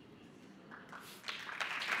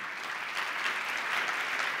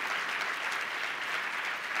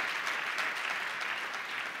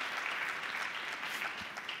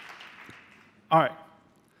 All right.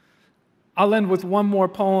 I'll end with one more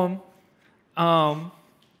poem. What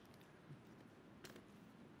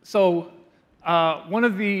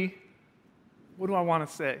do I want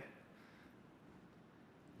to say?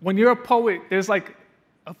 When you're a poet, there's like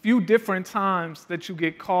a few different times that you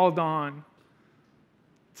get called on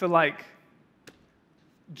to like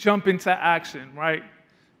jump into action, right?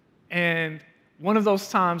 And one of those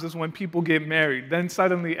times is when people get married. Then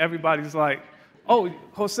suddenly everybody's like, oh,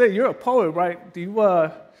 Jose, you're a poet, right? Do you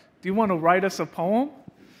want to write us a poem?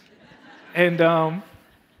 And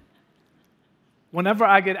whenever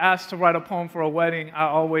I get asked to write a poem for a wedding, I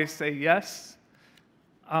always say yes,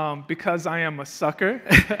 because I am a sucker.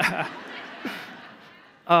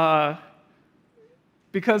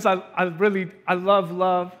 Because I love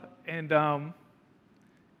love, and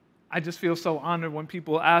I just feel so honored when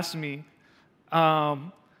people ask me.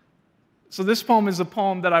 So this poem is a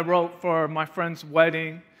poem that I wrote for my friend's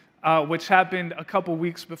wedding, which happened a couple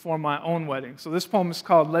weeks before my own wedding. So this poem is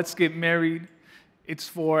called Let's Get Married. It's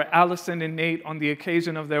for Allison and Nate on the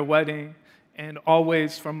occasion of their wedding, and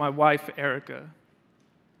always for my wife, Erica.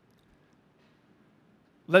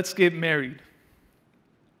 Let's get married.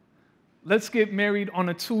 Let's get married on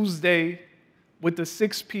a Tuesday with the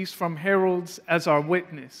 6-piece from Harold's as our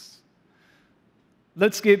witness.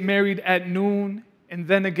 Let's get married at noon and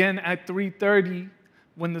then again at 3:30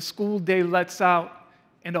 when the school day lets out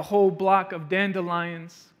and a whole block of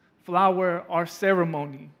dandelions flower our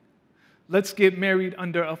ceremony. Let's get married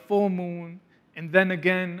under a full moon and then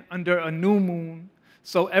again under a new moon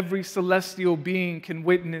so every celestial being can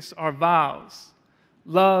witness our vows.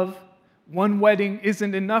 Love, one wedding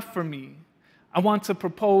isn't enough for me. I want to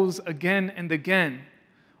propose again and again.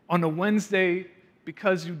 On a Wednesday,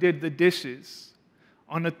 because you did the dishes.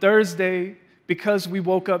 On a Thursday, because we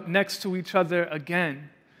woke up next to each other again.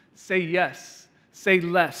 Say yes, say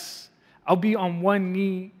less. I'll be on one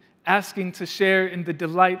knee, asking to share in the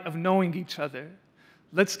delight of knowing each other.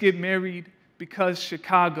 Let's get married because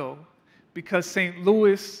Chicago, because St.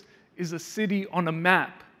 Louis is a city on a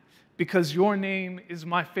map, because your name is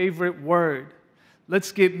my favorite word.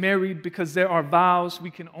 Let's get married because there are vows we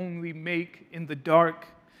can only make in the dark,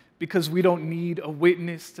 because we don't need a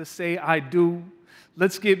witness to say I do.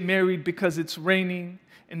 Let's get married because it's raining,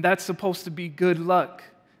 and that's supposed to be good luck.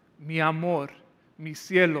 Mi amor, mi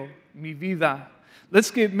cielo, mi vida. Let's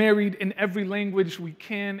get married in every language we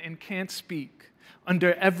can and can't speak,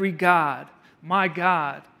 under every God, my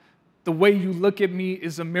God. The way you look at me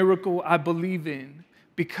is a miracle I believe in,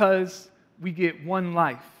 because we get one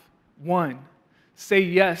life, one. Say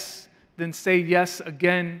yes, then say yes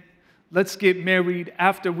again. Let's get married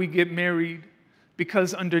after we get married,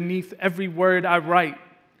 because underneath every word I write,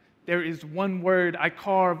 there is one word I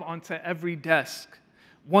carve onto every desk,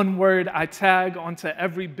 one word I tag onto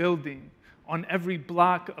every building, on every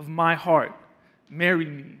block of my heart. Marry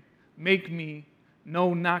me, make me,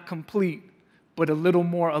 no, not complete, but a little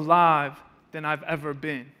more alive than I've ever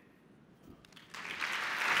been.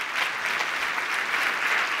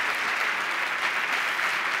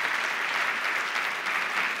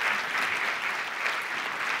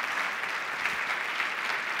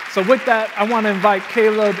 So with that, I want to invite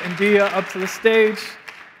Caleb and Dia up to the stage.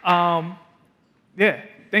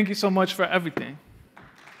 Thank you so much for everything.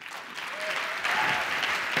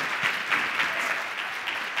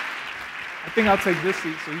 I think I'll take this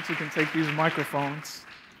seat so you two can take these microphones.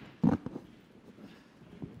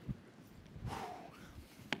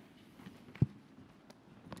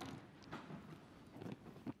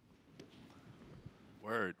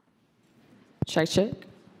 Word. Check, check.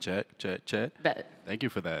 Check, check, check. Bet. Thank you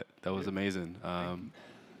for that. That was amazing.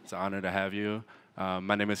 It's an honor to have you.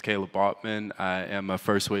 My name is Caleb Baltman. I am a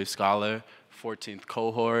first wave scholar, 14th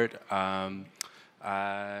cohort. What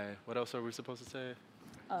else are we supposed to say?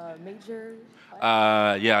 Major?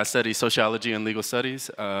 I study sociology and legal studies.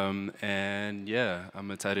 I'm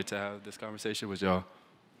excited to have this conversation with y'all.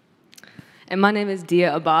 And my name is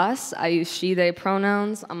Dia Abbas. I use she, they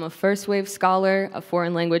pronouns. I'm a first wave scholar, a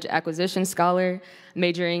foreign language acquisition scholar,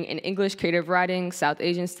 majoring in English creative writing, South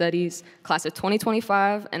Asian studies, class of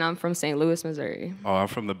 2025, and I'm from St. Louis, Missouri. Oh, I'm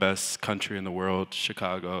from the best country in the world,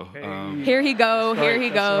 Chicago. Hey. Here he go, That's here right, he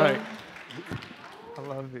go. Right. I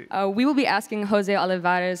love it. We will be asking José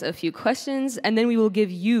Olivarez a few questions, and then we will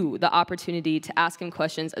give you the opportunity to ask him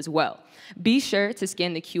questions as well. Be sure to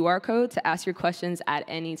scan the QR code to ask your questions at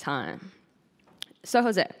any time. So,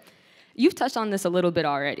 Jose, you've touched on this a little bit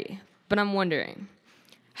already, but I'm wondering,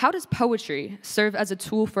 how does poetry serve as a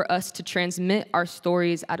tool for us to transmit our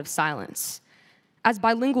stories out of silence? As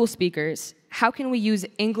bilingual speakers, how can we use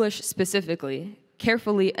English specifically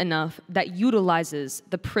carefully enough that utilizes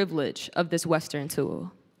the privilege of this Western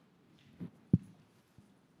tool?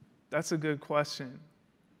 That's a good question.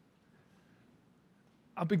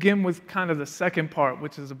 I'll begin with kind of the second part,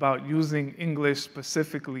 which is about using English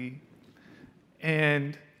specifically.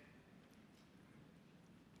 And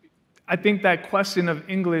I think that question of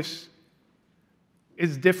English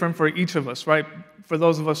is different for each of us, right? For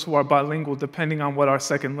those of us who are bilingual, depending on what our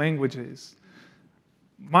second language is.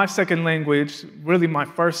 My second language, really my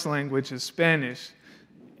first language, is Spanish.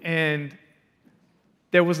 And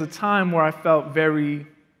there was a time where I felt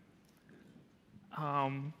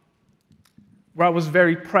where I was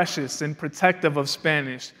very precious and protective of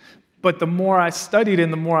Spanish. But the more I studied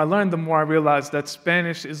and the more I learned, the more I realized that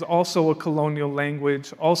Spanish is also a colonial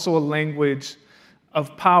language, also a language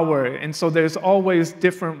of power. And so there's always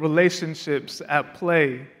different relationships at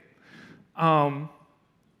play. I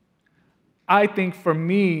think for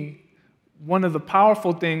me, one of the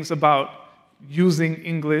powerful things about using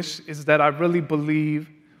English is that I really believe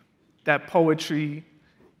that poetry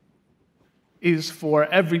is for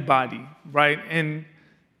everybody, right? And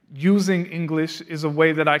using English is a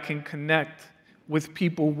way that I can connect with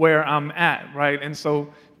people where I'm at, right? And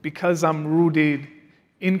so because I'm rooted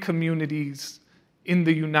in communities in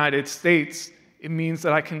the United States, it means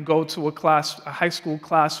that I can go to a high school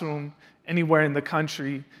classroom anywhere in the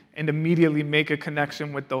country and immediately make a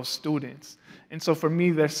connection with those students. And so for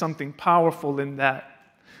me, there's something powerful in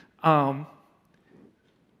that. And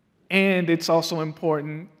it's also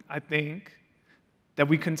important, I think, that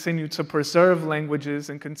we continue to preserve languages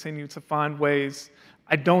and continue to find ways.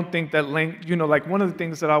 I don't think that, like one of the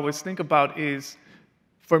things that I always think about is,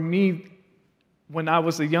 for me, when I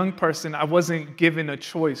was a young person, I wasn't given a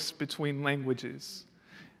choice between languages.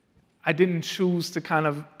 I didn't choose to kind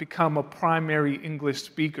of become a primary English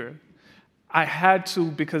speaker. I had to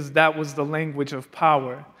because that was the language of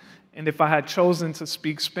power. And if I had chosen to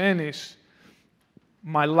speak Spanish,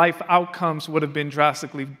 my life outcomes would have been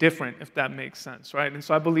drastically different, if that makes sense, right? And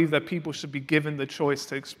so I believe that people should be given the choice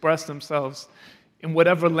to express themselves in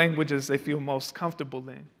whatever languages they feel most comfortable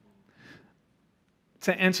in.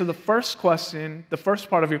 To answer the first question, the first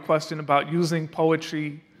part of your question about using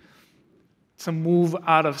poetry to move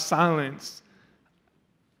out of silence,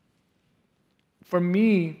 for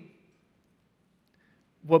me,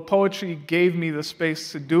 what poetry gave me the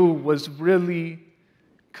space to do was really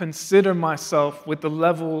consider myself with the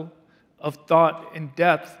level of thought and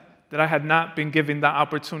depth that I had not been given the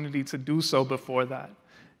opportunity to do so before that.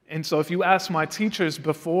 And so if you ask my teachers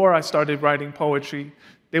before I started writing poetry,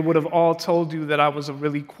 they would have all told you that I was a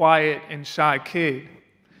really quiet and shy kid.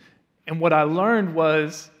 And what I learned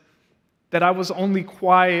was that I was only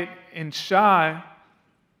quiet and shy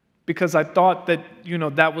because I thought that,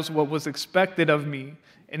 that was what was expected of me,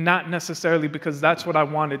 and not necessarily because that's what I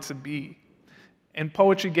wanted to be. And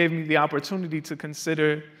poetry gave me the opportunity to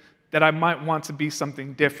consider that I might want to be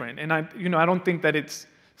something different. And I don't think that it's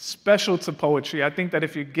special to poetry. I think that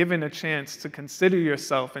if you're given a chance to consider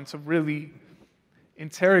yourself and to really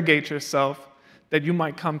interrogate yourself, that you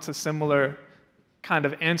might come to similar kind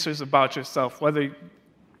of answers about yourself, whether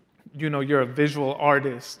you're a visual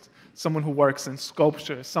artist, someone who works in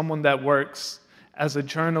sculpture, someone that works as a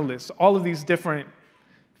journalist. All of these different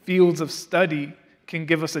fields of study can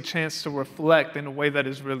give us a chance to reflect in a way that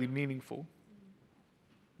is really meaningful.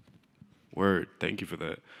 Word, thank you for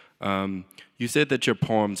that. You said that your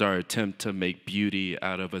poems are an attempt to make beauty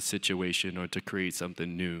out of a situation or to create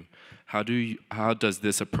something new. How does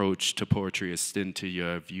this approach to poetry extend to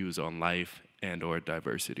your views on life and or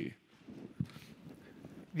diversity?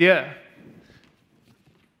 Yeah.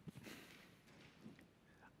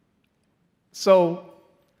 So,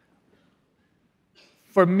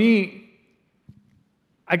 for me,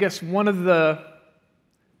 I guess one of the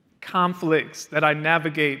conflicts that I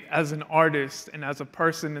navigate as an artist and as a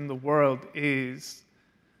person in the world is,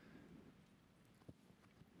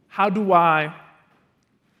 how do I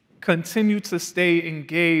continue to stay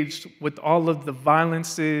engaged with all of the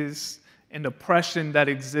violences and oppression that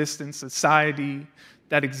exist in society,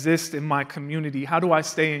 that exist in my community? How do I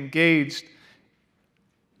stay engaged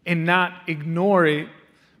and not ignore it,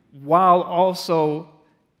 while also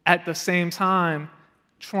at the same time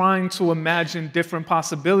trying to imagine different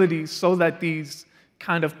possibilities so that these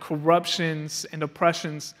kind of corruptions and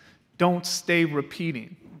oppressions don't stay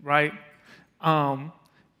repeating, right? And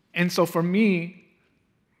so for me,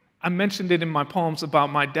 I mentioned it in my poems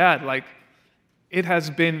about my dad, like, it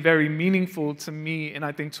has been very meaningful to me, and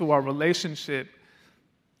I think to our relationship,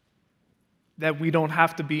 that we don't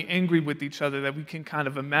have to be angry with each other, that we can kind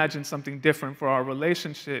of imagine something different for our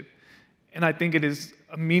relationship. And I think it is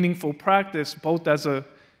a meaningful practice, both as a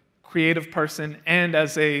creative person and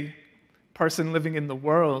as a person living in the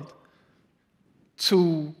world,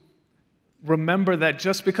 to remember that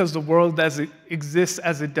just because the world as it exists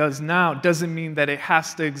as it does now doesn't mean that it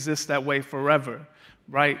has to exist that way forever,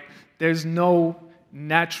 right? There's no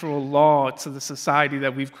natural law to the society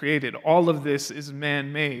that we've created. All of this is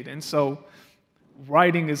man-made. And so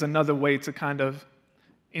writing is another way to kind of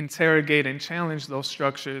interrogate and challenge those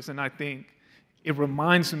structures. And I think it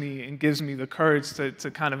reminds me and gives me the courage to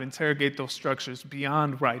kind of interrogate those structures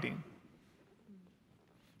beyond writing.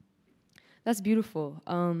 That's beautiful.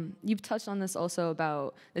 You've touched on this also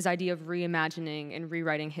about this idea of reimagining and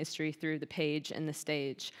rewriting history through the page and the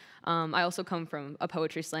stage. I also come from a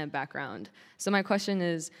poetry slam background. So my question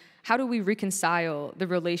is, how do we reconcile the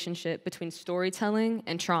relationship between storytelling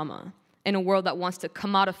and trauma in a world that wants to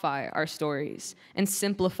commodify our stories and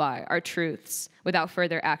simplify our truths without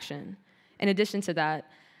further action? In addition to that,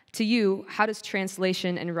 to you, how does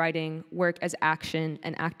translation and writing work as action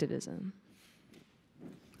and activism?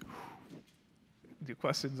 Your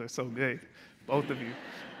questions are so good, both of you.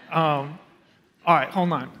 All right,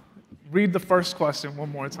 hold on. Read the first question one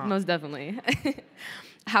more time. Most definitely.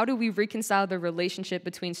 How do we reconcile the relationship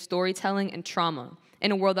between storytelling and trauma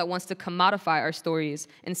in a world that wants to commodify our stories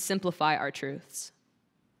and simplify our truths?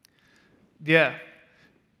 Yeah.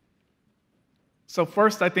 So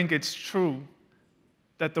first, I think it's true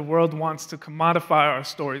that the world wants to commodify our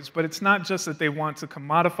stories, but it's not just that they want to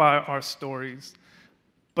commodify our stories,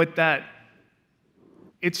 but that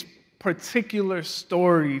it's particular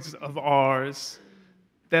stories of ours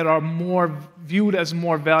that are viewed as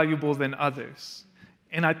more valuable than others.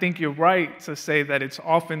 And I think you're right to say that it's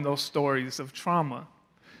often those stories of trauma.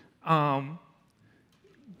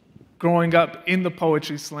 Growing up in the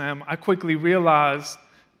poetry slam, I quickly realized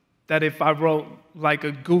that if I wrote like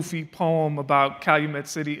a goofy poem about Calumet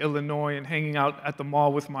City, Illinois, and hanging out at the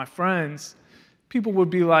mall with my friends, people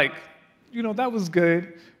would be like, you know, that was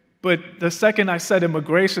good. But the second I said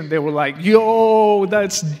immigration, they were like, yo,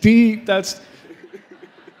 that's deep, but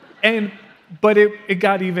it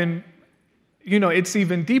got even, you know, it's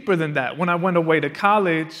even deeper than that. When I went away to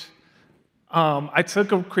college, I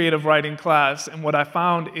took a creative writing class, and what I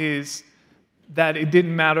found is that it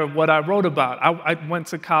didn't matter what I wrote about. I went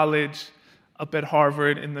to college up at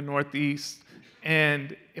Harvard in the Northeast,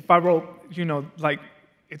 and if I wrote, you know, like,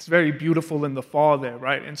 it's very beautiful in the fall there,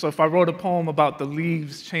 right? And so if I wrote a poem about the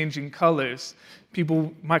leaves changing colors,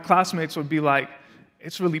 my classmates would be like,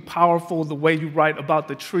 it's really powerful the way you write about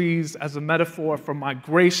the trees as a metaphor for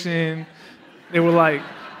migration. They were like,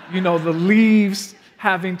 you know, the leaves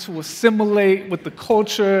having to assimilate with the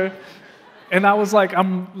culture. And I was like,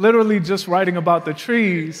 I'm literally just writing about the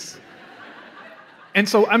trees. And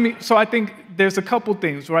so, I think there's a couple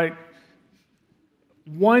things, right?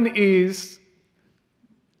 One is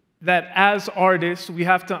that as artists, we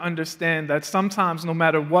have to understand that sometimes no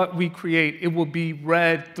matter what we create, it will be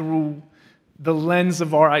read through the lens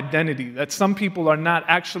of our identity. That some people are not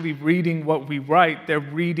actually reading what we write, they're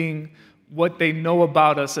reading what they know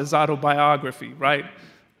about us as autobiography, right?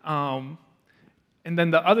 And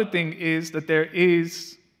then the other thing is that there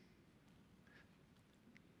is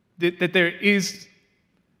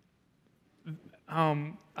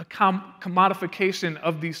a commodification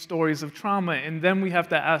of these stories of trauma, and then we have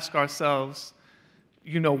to ask ourselves,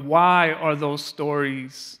 you know, why are those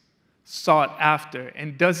stories sought after?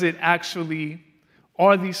 And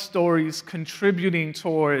are these stories contributing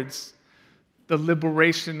towards the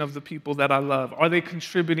liberation of the people that I love? Are they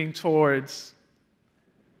contributing towards,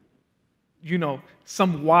 you know,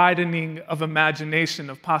 some widening of imagination,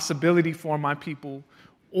 of possibility for my people?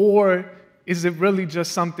 Or is it really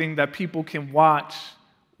just something that people can watch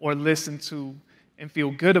or listen to and feel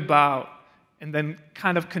good about, and then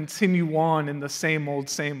kind of continue on in the same old,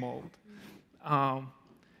 same old?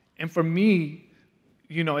 And for me,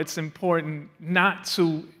 you know, it's important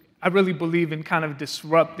I really believe in kind of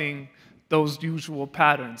disrupting those usual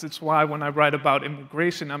patterns. It's why when I write about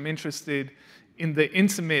immigration, I'm interested in the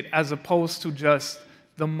intimate as opposed to just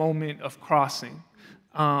the moment of crossing.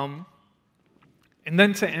 And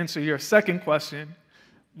then to answer your second question,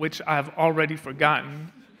 which I've already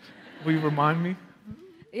forgotten, will you remind me?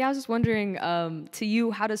 Yeah, I was just wondering, to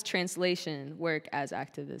you, how does translation work as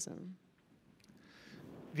activism?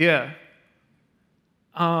 Yeah.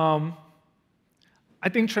 I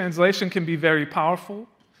think translation can be very powerful,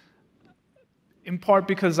 in part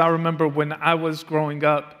because I remember when I was growing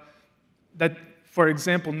up that, for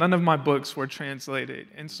example, none of my books were translated,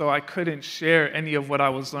 and so I couldn't share any of what I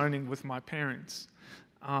was learning with my parents.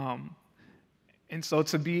 And so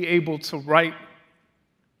to be able to write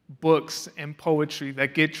books and poetry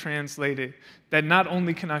that get translated, that not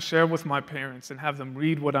only can I share with my parents and have them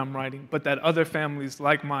read what I'm writing, but that other families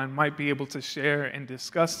like mine might be able to share and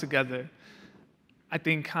discuss together, I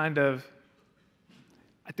think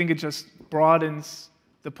it just broadens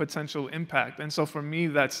the potential impact. And so for me,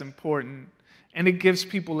 that's important. And it gives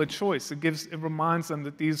people a choice. It reminds them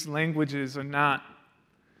that these languages are not,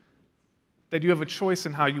 that you have a choice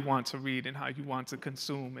in how you want to read and how you want to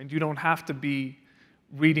consume. And you don't have to be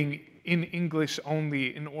reading in English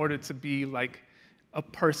only in order to be like a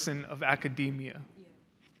person of academia.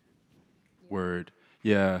 Word.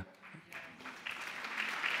 Yeah.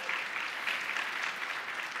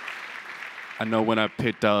 I know when I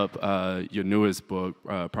picked up your newest book,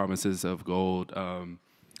 Promises of Gold,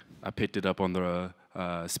 I picked it up on the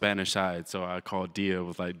Spanish side, so I called Dia,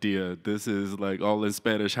 was like, Dia, this is like all in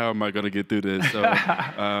Spanish, how am I gonna get through this?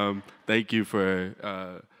 So thank you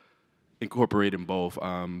for incorporating both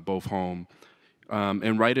home.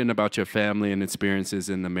 In writing about your family and experiences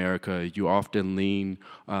in America, you often lean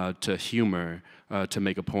to humor to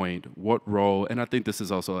make a point. What role, and I think this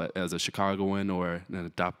is also as a Chicagoan or an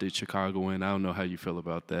adopted Chicagoan, I don't know how you feel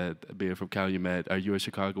about that, being from Calumet. Are you a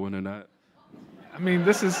Chicagoan or not? I mean,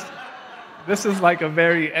 this is like a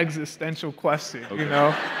very existential question, okay. You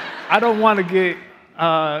know? I don't want to get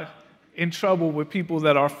in trouble with people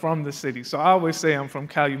that are from the city, so I always say I'm from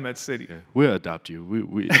Calumet City. Yeah, we'll adopt you.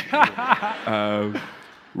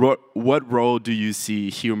 What role do you see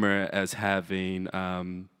humor as having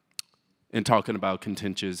in talking about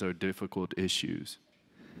contentious or difficult issues?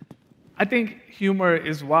 I think humor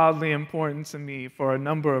is wildly important to me for a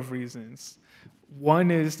number of reasons. One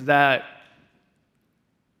is that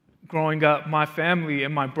growing up, my family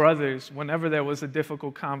and my brothers, whenever there was a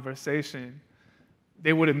difficult conversation,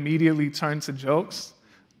 they would immediately turn to jokes.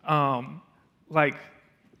 Like,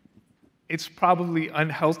 it's probably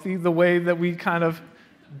unhealthy the way that we kind of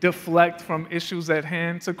deflect from issues at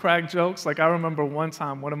hand to crack jokes. Like, I remember one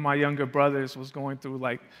time one of my younger brothers was going through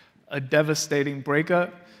like a devastating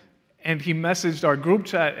breakup, and he messaged our group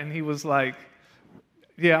chat and he was like,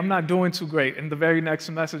 yeah, I'm not doing too great. And the very next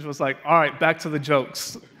message was like, all right, back to the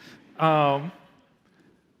jokes. But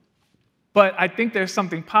I think there's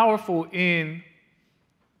something powerful in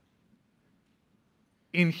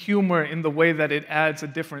humor in the way that it adds a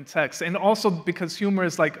different text. And also because humor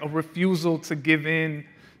is like a refusal to give in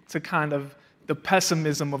to kind of the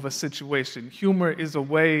pessimism of a situation. Humor is a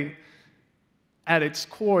way at its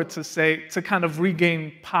core to kind of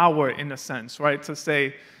regain power in a sense, right? To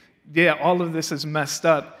say, yeah, all of this is messed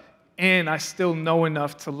up, and I still know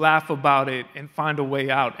enough to laugh about it and find a way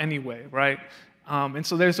out anyway, right? And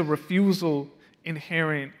so there's a refusal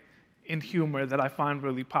inherent in humor that I find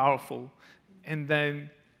really powerful. And then,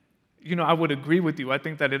 you know, I would agree with you. I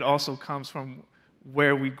think that it also comes from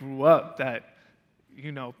where we grew up, that,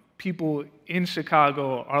 you know, people in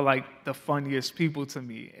Chicago are like the funniest people to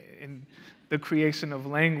me in the creation of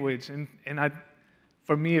language. And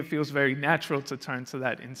for me, it feels very natural to turn to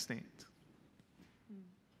that instinct.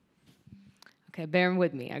 Okay, bear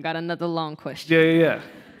with me. I got another long question. Yeah.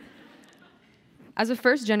 As a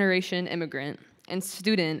first-generation immigrant and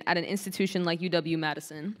student at an institution like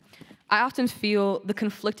UW-Madison, I often feel the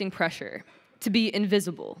conflicting pressure to be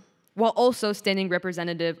invisible while also standing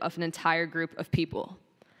representative of an entire group of people.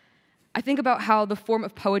 I think about how the form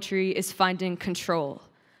of poetry is finding control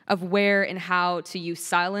of where and how to use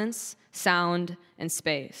silence, sound, and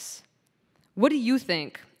space. What do you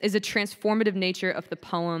think is the transformative nature of the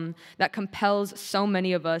poem that compels so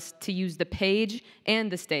many of us to use the page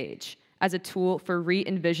and the stage as a tool for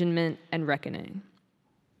re-envisionment and reckoning?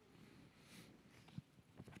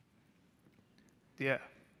 Yeah.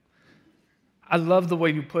 I love the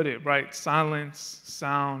way you put it, right? Silence,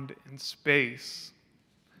 sound, and space.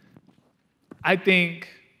 I think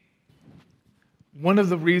one of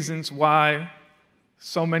the reasons why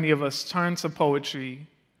so many of us turn to poetry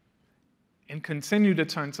and continue to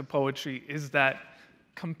turn to poetry is that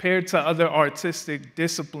compared to other artistic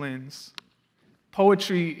disciplines,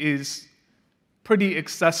 poetry is pretty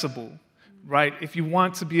accessible, right? If you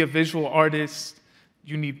want to be a visual artist,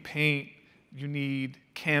 you need paint, you need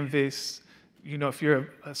canvas. You know, if you're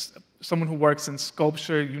someone who works in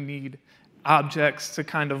sculpture, you need objects to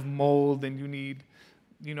kind of mold, and you need,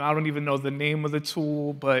 you know, I don't even know the name of the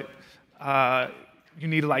tool, but you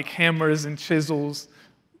need like hammers and chisels.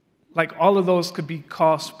 Like, all of those could be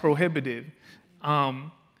cost prohibitive.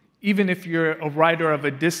 Even if you're a writer of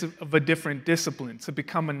a different discipline, to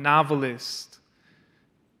become a novelist,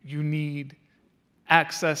 you need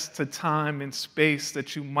access to time and space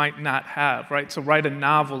that you might not have, right? To write a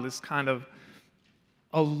novel is kind of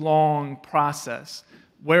a long process,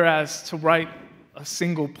 whereas to write a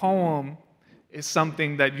single poem is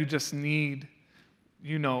something that you just need,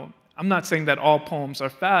 you know, I'm not saying that all poems are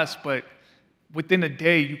fast, but within a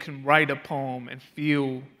day, you can write a poem and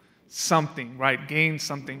feel something, right? Gain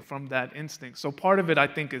something from that instinct. So part of it, I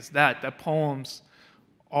think, is that poems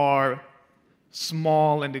are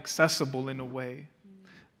small and accessible in a way.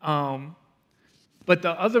 But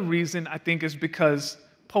the other reason, I think, is because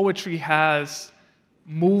poetry has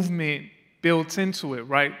movement built into it,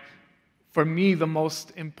 right? For me, the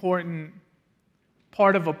most important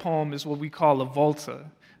part of a poem is what we call a volta.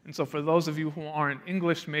 And so for those of you who aren't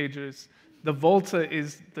English majors, the volta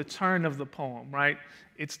is the turn of the poem, right?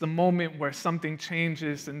 It's the moment where something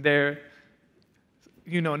changes and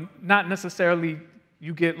not necessarily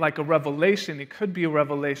you get like a revelation, it could be a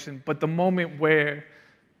revelation, but the moment where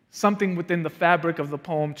something within the fabric of the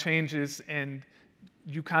poem changes and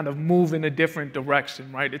you kind of move in a different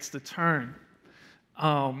direction, right? It's the turn.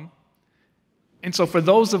 And so for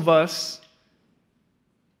those of us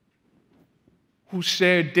who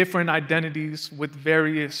share different identities with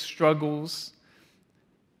various struggles,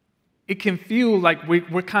 it can feel like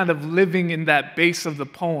we're kind of living in that base of the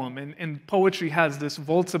poem. And poetry has this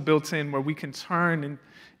volta built in where we can turn,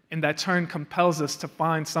 and that turn compels us to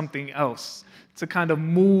find something else, to kind of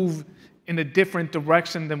move in a different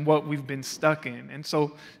direction than what we've been stuck in. And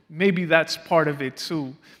so maybe that's part of it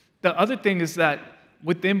too. The other thing is that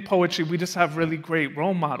within poetry, we just have really great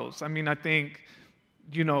role models. I mean, I think,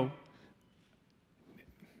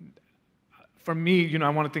 for me, I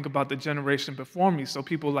want to think about the generation before me. So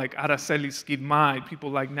people like Araceli Skidmai,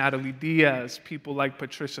 people like Natalie Diaz, people like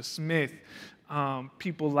Patricia Smith,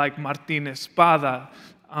 people like Martín Espada,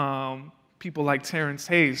 people like Terrence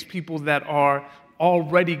Hayes, people that are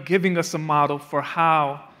already giving us a model for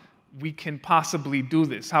how we can possibly do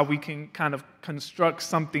this, how we can kind of construct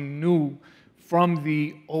something new from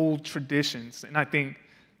the old traditions. And I think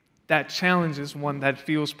that challenge is one that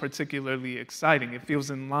feels particularly exciting. It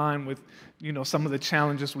feels in line with, some of the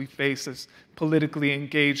challenges we face as politically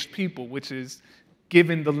engaged people, which is,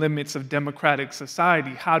 given the limits of democratic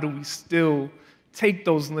society, how do we still take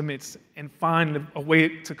those limits and find a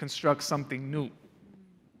way to construct something new?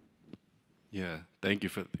 Yeah, thank you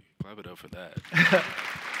for clap it up for that.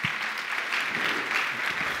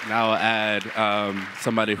 Now I'll add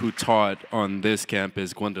somebody who taught on this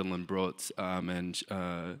campus, Gwendolyn Brooks, and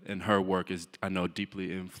her work is, I know,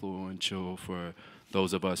 deeply influential for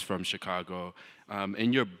those of us from Chicago.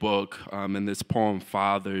 In your book, in this poem,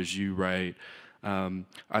 Fathers, you write,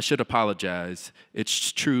 I should apologize.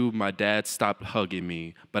 It's true, my dad stopped hugging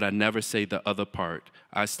me, but I never say the other part.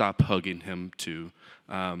 I stopped hugging him too.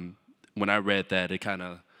 When I read that, it kind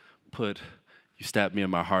of you stabbed me in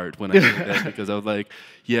my heart when I read that, because I was like,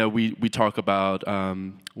 yeah, we talk about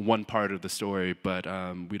one part of the story, but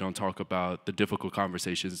we don't talk about the difficult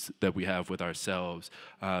conversations that we have with ourselves.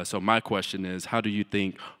 So my question is, how do you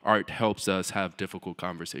think art helps us have difficult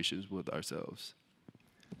conversations with ourselves?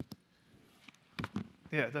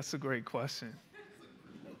 Yeah, that's a great question.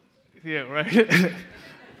 Yeah, right?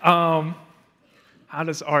 How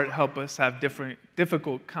does art help us have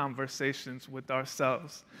difficult conversations with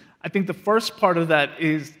ourselves? I think the first part of that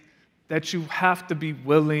is that you have to be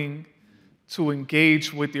willing to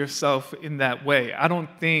engage with yourself in that way. I don't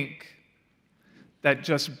think that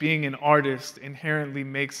just being an artist inherently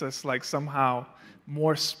makes us like somehow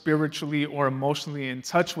more spiritually or emotionally in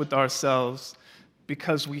touch with ourselves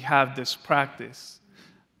because we have this practice.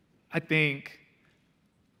 I think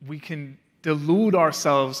we can delude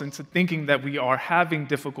ourselves into thinking that we are having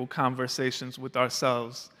difficult conversations with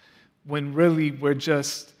ourselves when really we're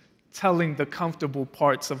just telling the comfortable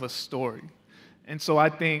parts of a story. And so I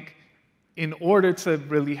think in order to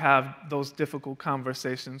really have those difficult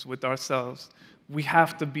conversations with ourselves, we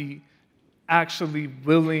have to be actually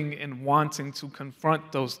willing and wanting to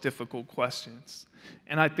confront those difficult questions.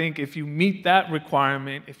 And I think if you meet that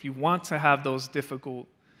requirement, if you want to have those difficult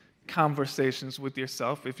conversations with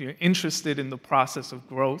yourself, if you're interested in the process of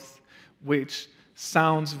growth, which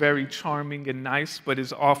sounds very charming and nice, but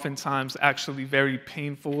is oftentimes actually very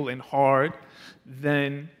painful and hard,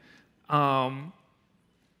 then art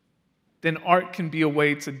can be a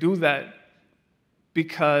way to do that,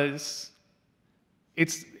 because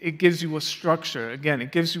it gives you a structure. Again,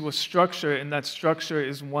 it gives you a structure, and that structure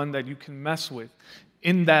is one that you can mess with.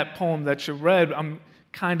 In that poem that you read, I'm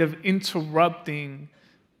kind of interrupting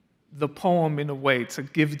the poem in a way to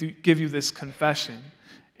give you this confession.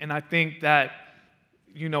 And I think that,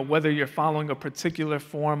 whether you're following a particular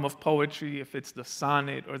form of poetry, if it's the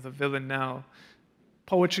sonnet or the villanelle,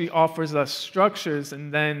 poetry offers us structures,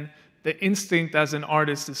 and then the instinct as an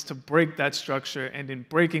artist is to break that structure, and in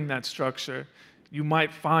breaking that structure, you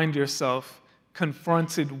might find yourself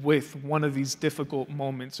confronted with one of these difficult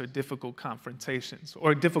moments or difficult confrontations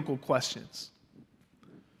or difficult questions.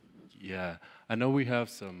 Yeah, I know we have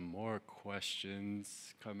some more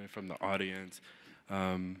questions coming from the audience.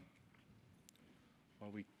 While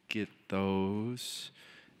we get those,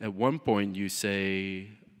 at one point you say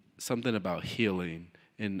something about healing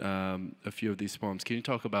in a few of these poems. Can you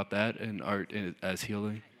talk about that and art as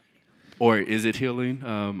healing? Or is it healing?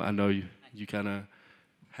 I know you kind of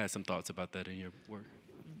had some thoughts about that in your work.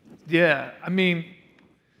 Yeah, I mean,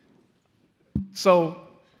 so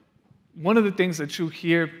one of the things that you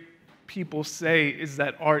hear people say is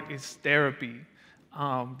that art is therapy,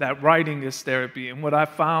 that writing is therapy. And what I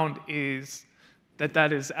found is that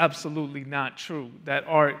that is absolutely not true, that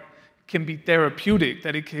art can be therapeutic,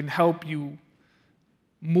 that it can help you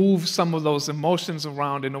move some of those emotions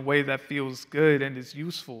around in a way that feels good and is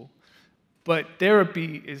useful. But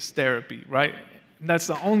therapy is therapy, right? And that's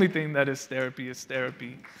the only thing that is therapy is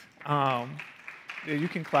therapy. Yeah, you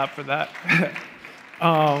can clap for that.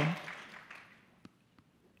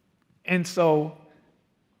 And so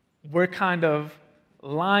we're kind of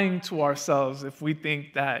lying to ourselves if we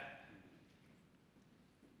think that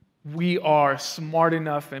we are smart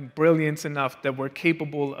enough and brilliant enough that we're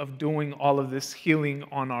capable of doing all of this healing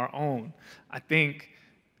on our own. I think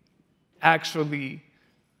actually,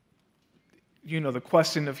 the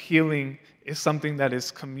question of healing is something that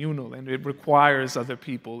is communal and it requires other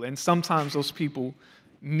people. And sometimes those people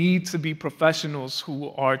need to be professionals who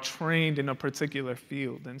are trained in a particular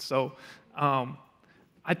field. And so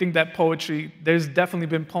I think that poetry, there's definitely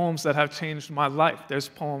been poems that have changed my life. There's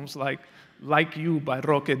poems like You by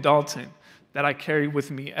Roque Dalton that I carry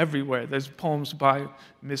with me everywhere. There's poems by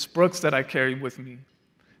Miss Brooks that I carry with me.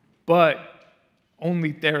 But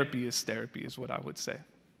only therapy is what I would say.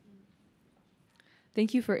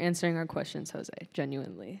 Thank you for answering our questions, Jose,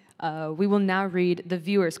 genuinely. We will now read the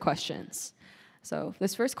viewers' questions. So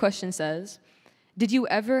this first question says, did you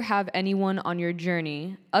ever have anyone on your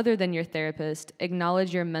journey, other than your therapist,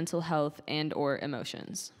 acknowledge your mental health and or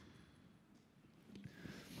emotions?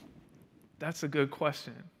 That's a good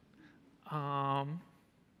question. I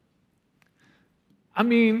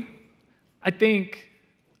mean, I think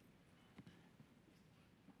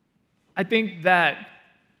that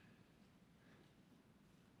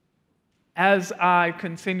as I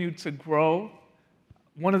continued to grow,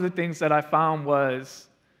 one of the things that I found was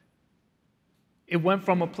it went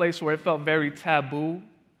from a place where it felt very taboo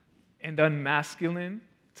and unmasculine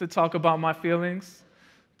to talk about my feelings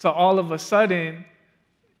to all of a sudden,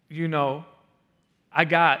 I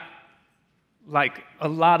got like a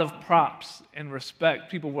lot of props and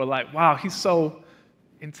respect. People were like, wow, he's so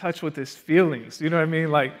in touch with his feelings. You know what I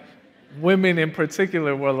mean? Like women in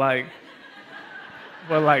particular were like,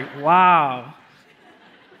 wow.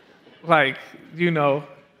 Like,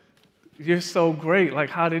 you're so great. Like,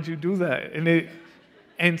 how did you do that?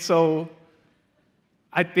 And so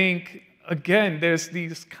I think, again, there's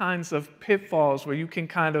these kinds of pitfalls where you can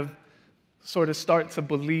kind of sort of start to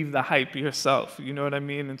believe the hype yourself. You know what I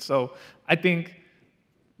mean? And so I think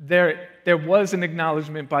there was an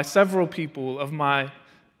acknowledgement by several people of my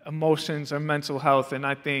emotions or mental health. And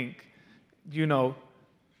I think,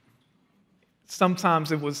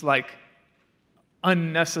 sometimes it was like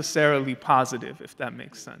unnecessarily positive, if that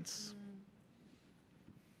makes sense.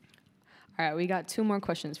 All right, we got 2 more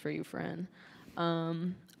questions for you, friend.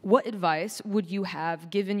 What advice would you have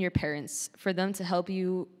given your parents for them to help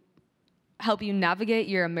you navigate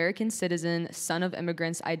your American citizen, son of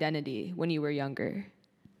immigrants identity when you were younger?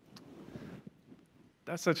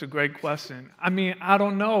 That's such a great question. I mean, I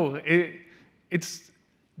don't know. It's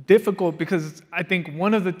difficult because I think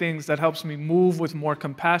one of the things that helps me move with more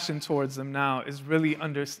compassion towards them now is really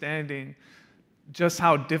understanding just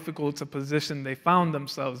how difficult a position they found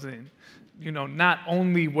themselves in. Not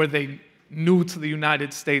only were they new to the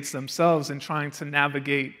United States themselves and trying to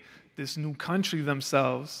navigate this new country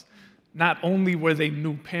themselves, not only were they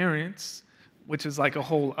new parents, which is like a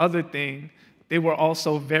whole other thing, they were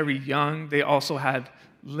also very young. They also had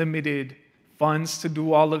limited funds to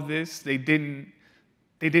do all of this. They didn't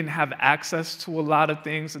have access to a lot of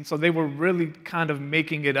things, and so they were really kind of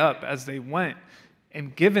making it up as they went.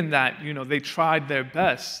 And given that, they tried their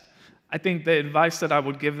best. I think the advice that I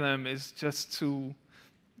would give them is just to,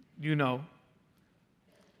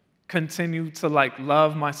 continue to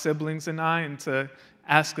love my siblings and I, and to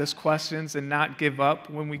ask us questions and not give up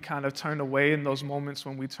when we kind of turn away in those moments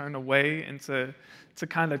when we turn away, and to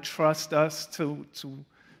kind of trust us to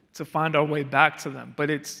find our way back to them.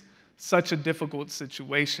 But it's such a difficult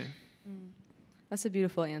situation. That's a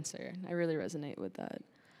beautiful answer. I really resonate with that.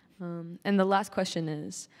 And the last question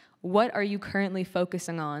is, what are you currently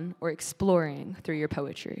focusing on or exploring through your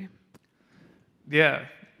poetry? Yeah.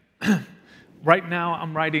 right now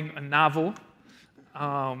I'm writing a novel,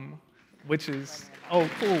 which is, oh,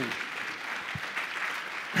 cool.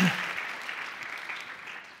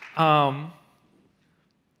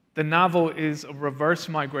 The novel is a reverse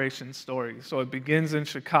migration story. So it begins in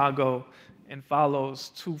Chicago and follows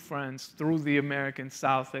two friends through the American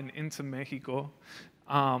South and into Mexico.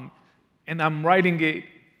 And I'm writing it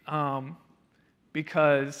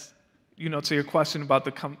because, to your question about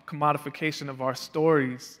the commodification of our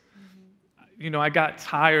stories, I got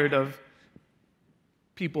tired of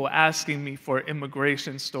people asking me for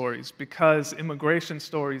immigration stories because immigration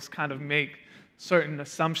stories kind of make certain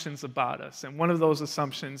assumptions about us. And one of those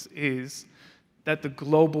assumptions is that the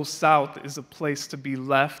global South is a place to be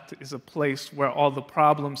left, is a place where all the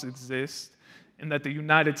problems exist, and that the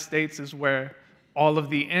United States is where all of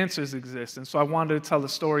the answers exist. And so I wanted to tell a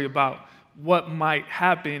story about what might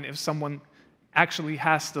happen if someone actually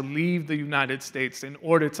has to leave the United States in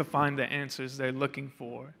order to find the answers they're looking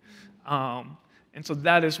for. And so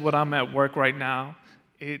that is what I'm at work right now.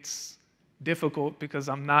 It's difficult because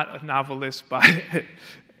I'm not a novelist by,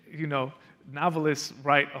 novelists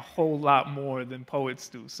write a whole lot more than poets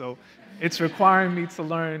do. So it's requiring me to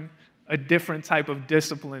learn a different type of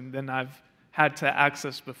discipline than I've had to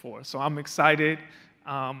access before. So I'm excited.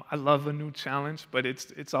 I love a new challenge, but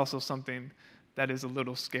it's also something that is a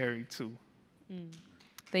little scary too.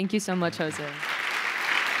 Thank you so much, Jose.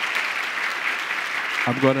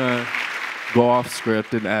 I'm gonna go off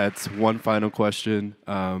script and add one final question.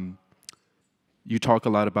 You talk a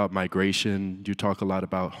lot about migration. You talk a lot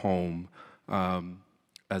about home.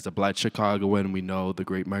 As a Black Chicagoan, we know the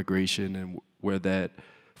Great Migration and where that,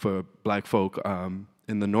 for Black folk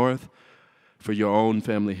in the North, for your own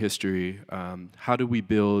family history, how do we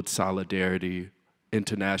build solidarity,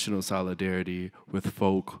 international solidarity with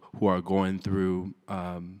folk who are going through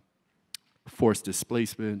forced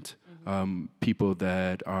displacement, people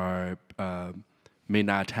that are may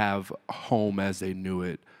not have a home as they knew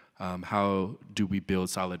it? How do we build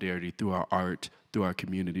solidarity through our art, through our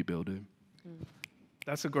community building?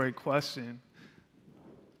 That's a great question.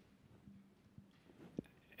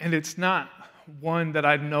 And it's not one that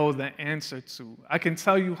I know the answer to. I can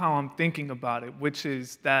tell you how I'm thinking about it, which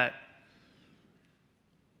is that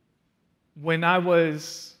when I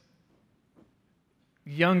was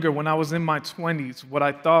younger, when I was in my 20s, what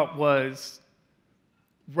I thought was,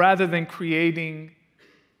 rather than creating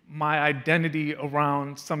my identity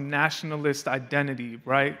around some nationalist identity,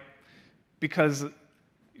 right? Because,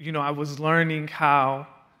 I was learning how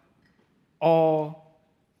all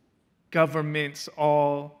governments,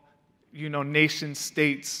 all, nation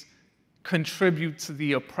states contribute to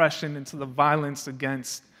the oppression and to the violence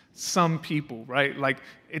against some people, right? Like,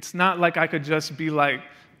 it's not like I could just be like,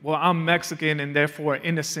 well, I'm Mexican and therefore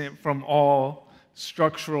innocent from all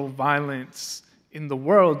structural violence in the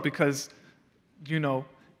world because,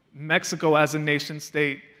 Mexico as a nation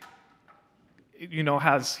state,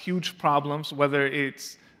 has huge problems, whether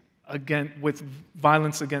it's with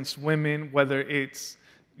violence against women, whether it's,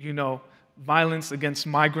 violence against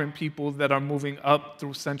migrant people that are moving up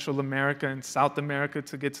through Central America and South America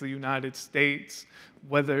to get to the United States,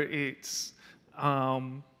 whether it's,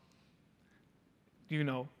 or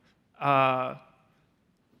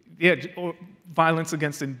violence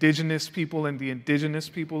against indigenous people and the indigenous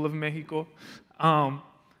people of Mexico.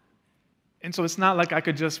 And so it's not like I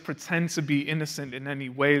could just pretend to be innocent in any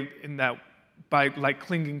way in that by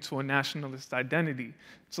clinging to a nationalist identity.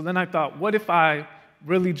 So then I thought, what if I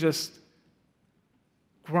really just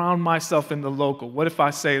ground myself in the local? What if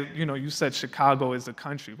I say, you said Chicago is a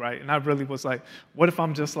country, right? And I really was like, what if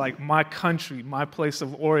I'm just like, my country, my place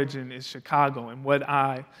of origin is Chicago, and what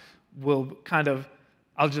I will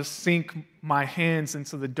I'll just sink my hands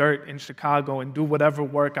into the dirt in Chicago and do whatever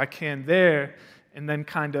work I can there, and then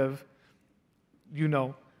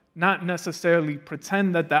not necessarily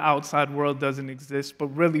pretend that the outside world doesn't exist, but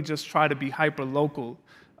really just try to be hyper-local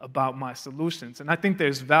about my solutions. And I think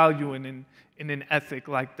there's value in an ethic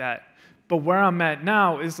like that. But where I'm at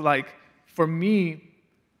now is for me,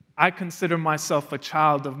 I consider myself a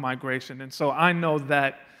child of migration. And so I know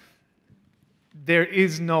that there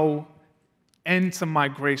is no end to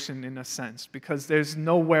migration in a sense, because there's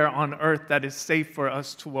nowhere on earth that is safe for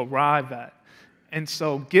us to arrive at. And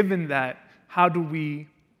so given that, how do we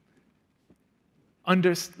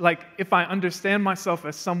if I understand myself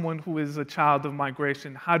as someone who is a child of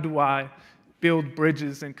migration, how do I build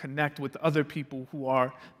bridges and connect with other people who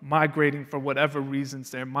are migrating for whatever reasons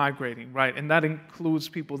they're migrating, right? And that includes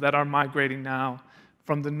people that are migrating now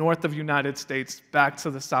from the north of the United States back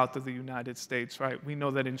to the south of the United States, right? We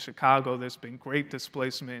know that in Chicago there's been great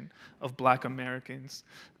displacement of Black Americans.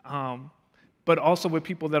 but also with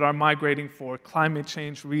people that are migrating for climate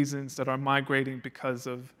change reasons, that are migrating because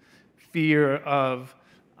of fear of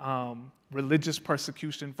religious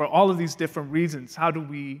persecution, for all of these different reasons. How do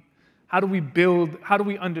we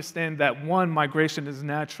understand that, one, migration is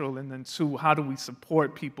natural, and then two, how do we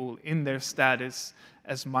support people in their status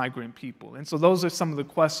as migrant people? And so those are some of the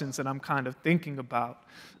questions that I'm kind of thinking about.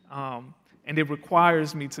 And it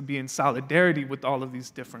requires me to be in solidarity with all of these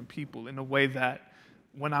different people in a way that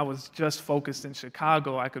when I was just focused in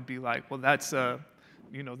Chicago, I could be like, well, that's a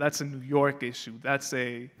New York issue. That's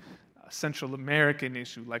a Central American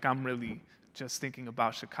issue. Like, I'm really just thinking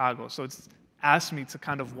about Chicago. So it's asked me to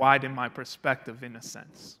kind of widen my perspective in a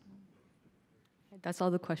sense. That's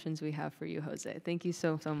all the questions we have for you, Jose. Thank you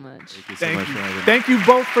so much. Thank you so much for having me. Thank you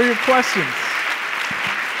both for your questions.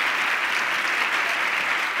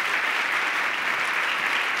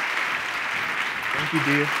 Thank you,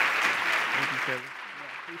 dear. Thank you, Kevin. Yeah,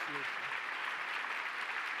 appreciate it.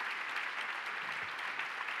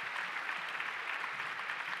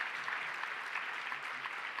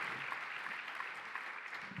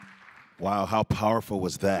 Wow, how powerful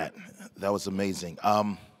was that? That was amazing.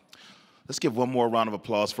 Let's give one more round of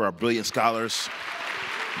applause for our brilliant scholars,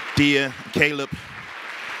 Dia, Caleb,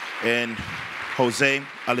 and José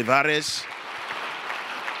Olivarez.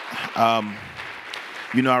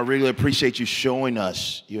 I really appreciate you showing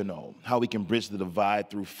us, how we can bridge the divide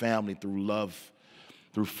through family, through love,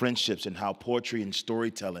 through friendships, and how poetry and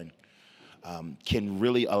storytelling can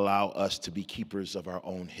really allow us to be keepers of our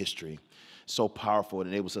own history. So powerful. It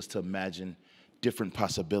enables us to imagine different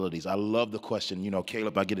possibilities. I love the question.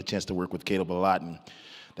 Caleb, I get a chance to work with Caleb a lot, and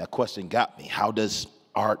that question got me. How does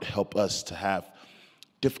art help us to have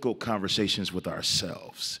difficult conversations with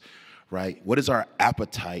ourselves, right? What is our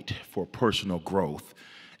appetite for personal growth,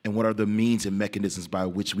 and what are the means and mechanisms by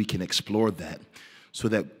which we can explore that so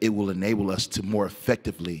that it will enable us to more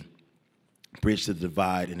effectively bridge the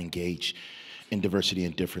divide and engage in diversity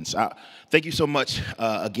and difference. Thank you so much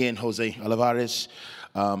again, José Olivarez,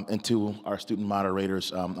 and to our student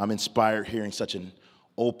moderators. I'm inspired hearing such an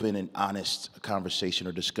open and honest conversation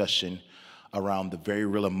or discussion around the very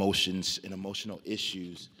real emotions and emotional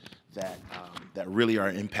issues that really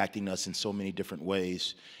are impacting us in so many different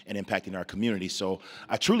ways and impacting our community. So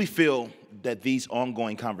I truly feel that these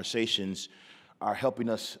ongoing conversations are helping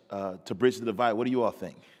us to bridge the divide. What do you all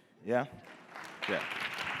think? Yeah? Yeah.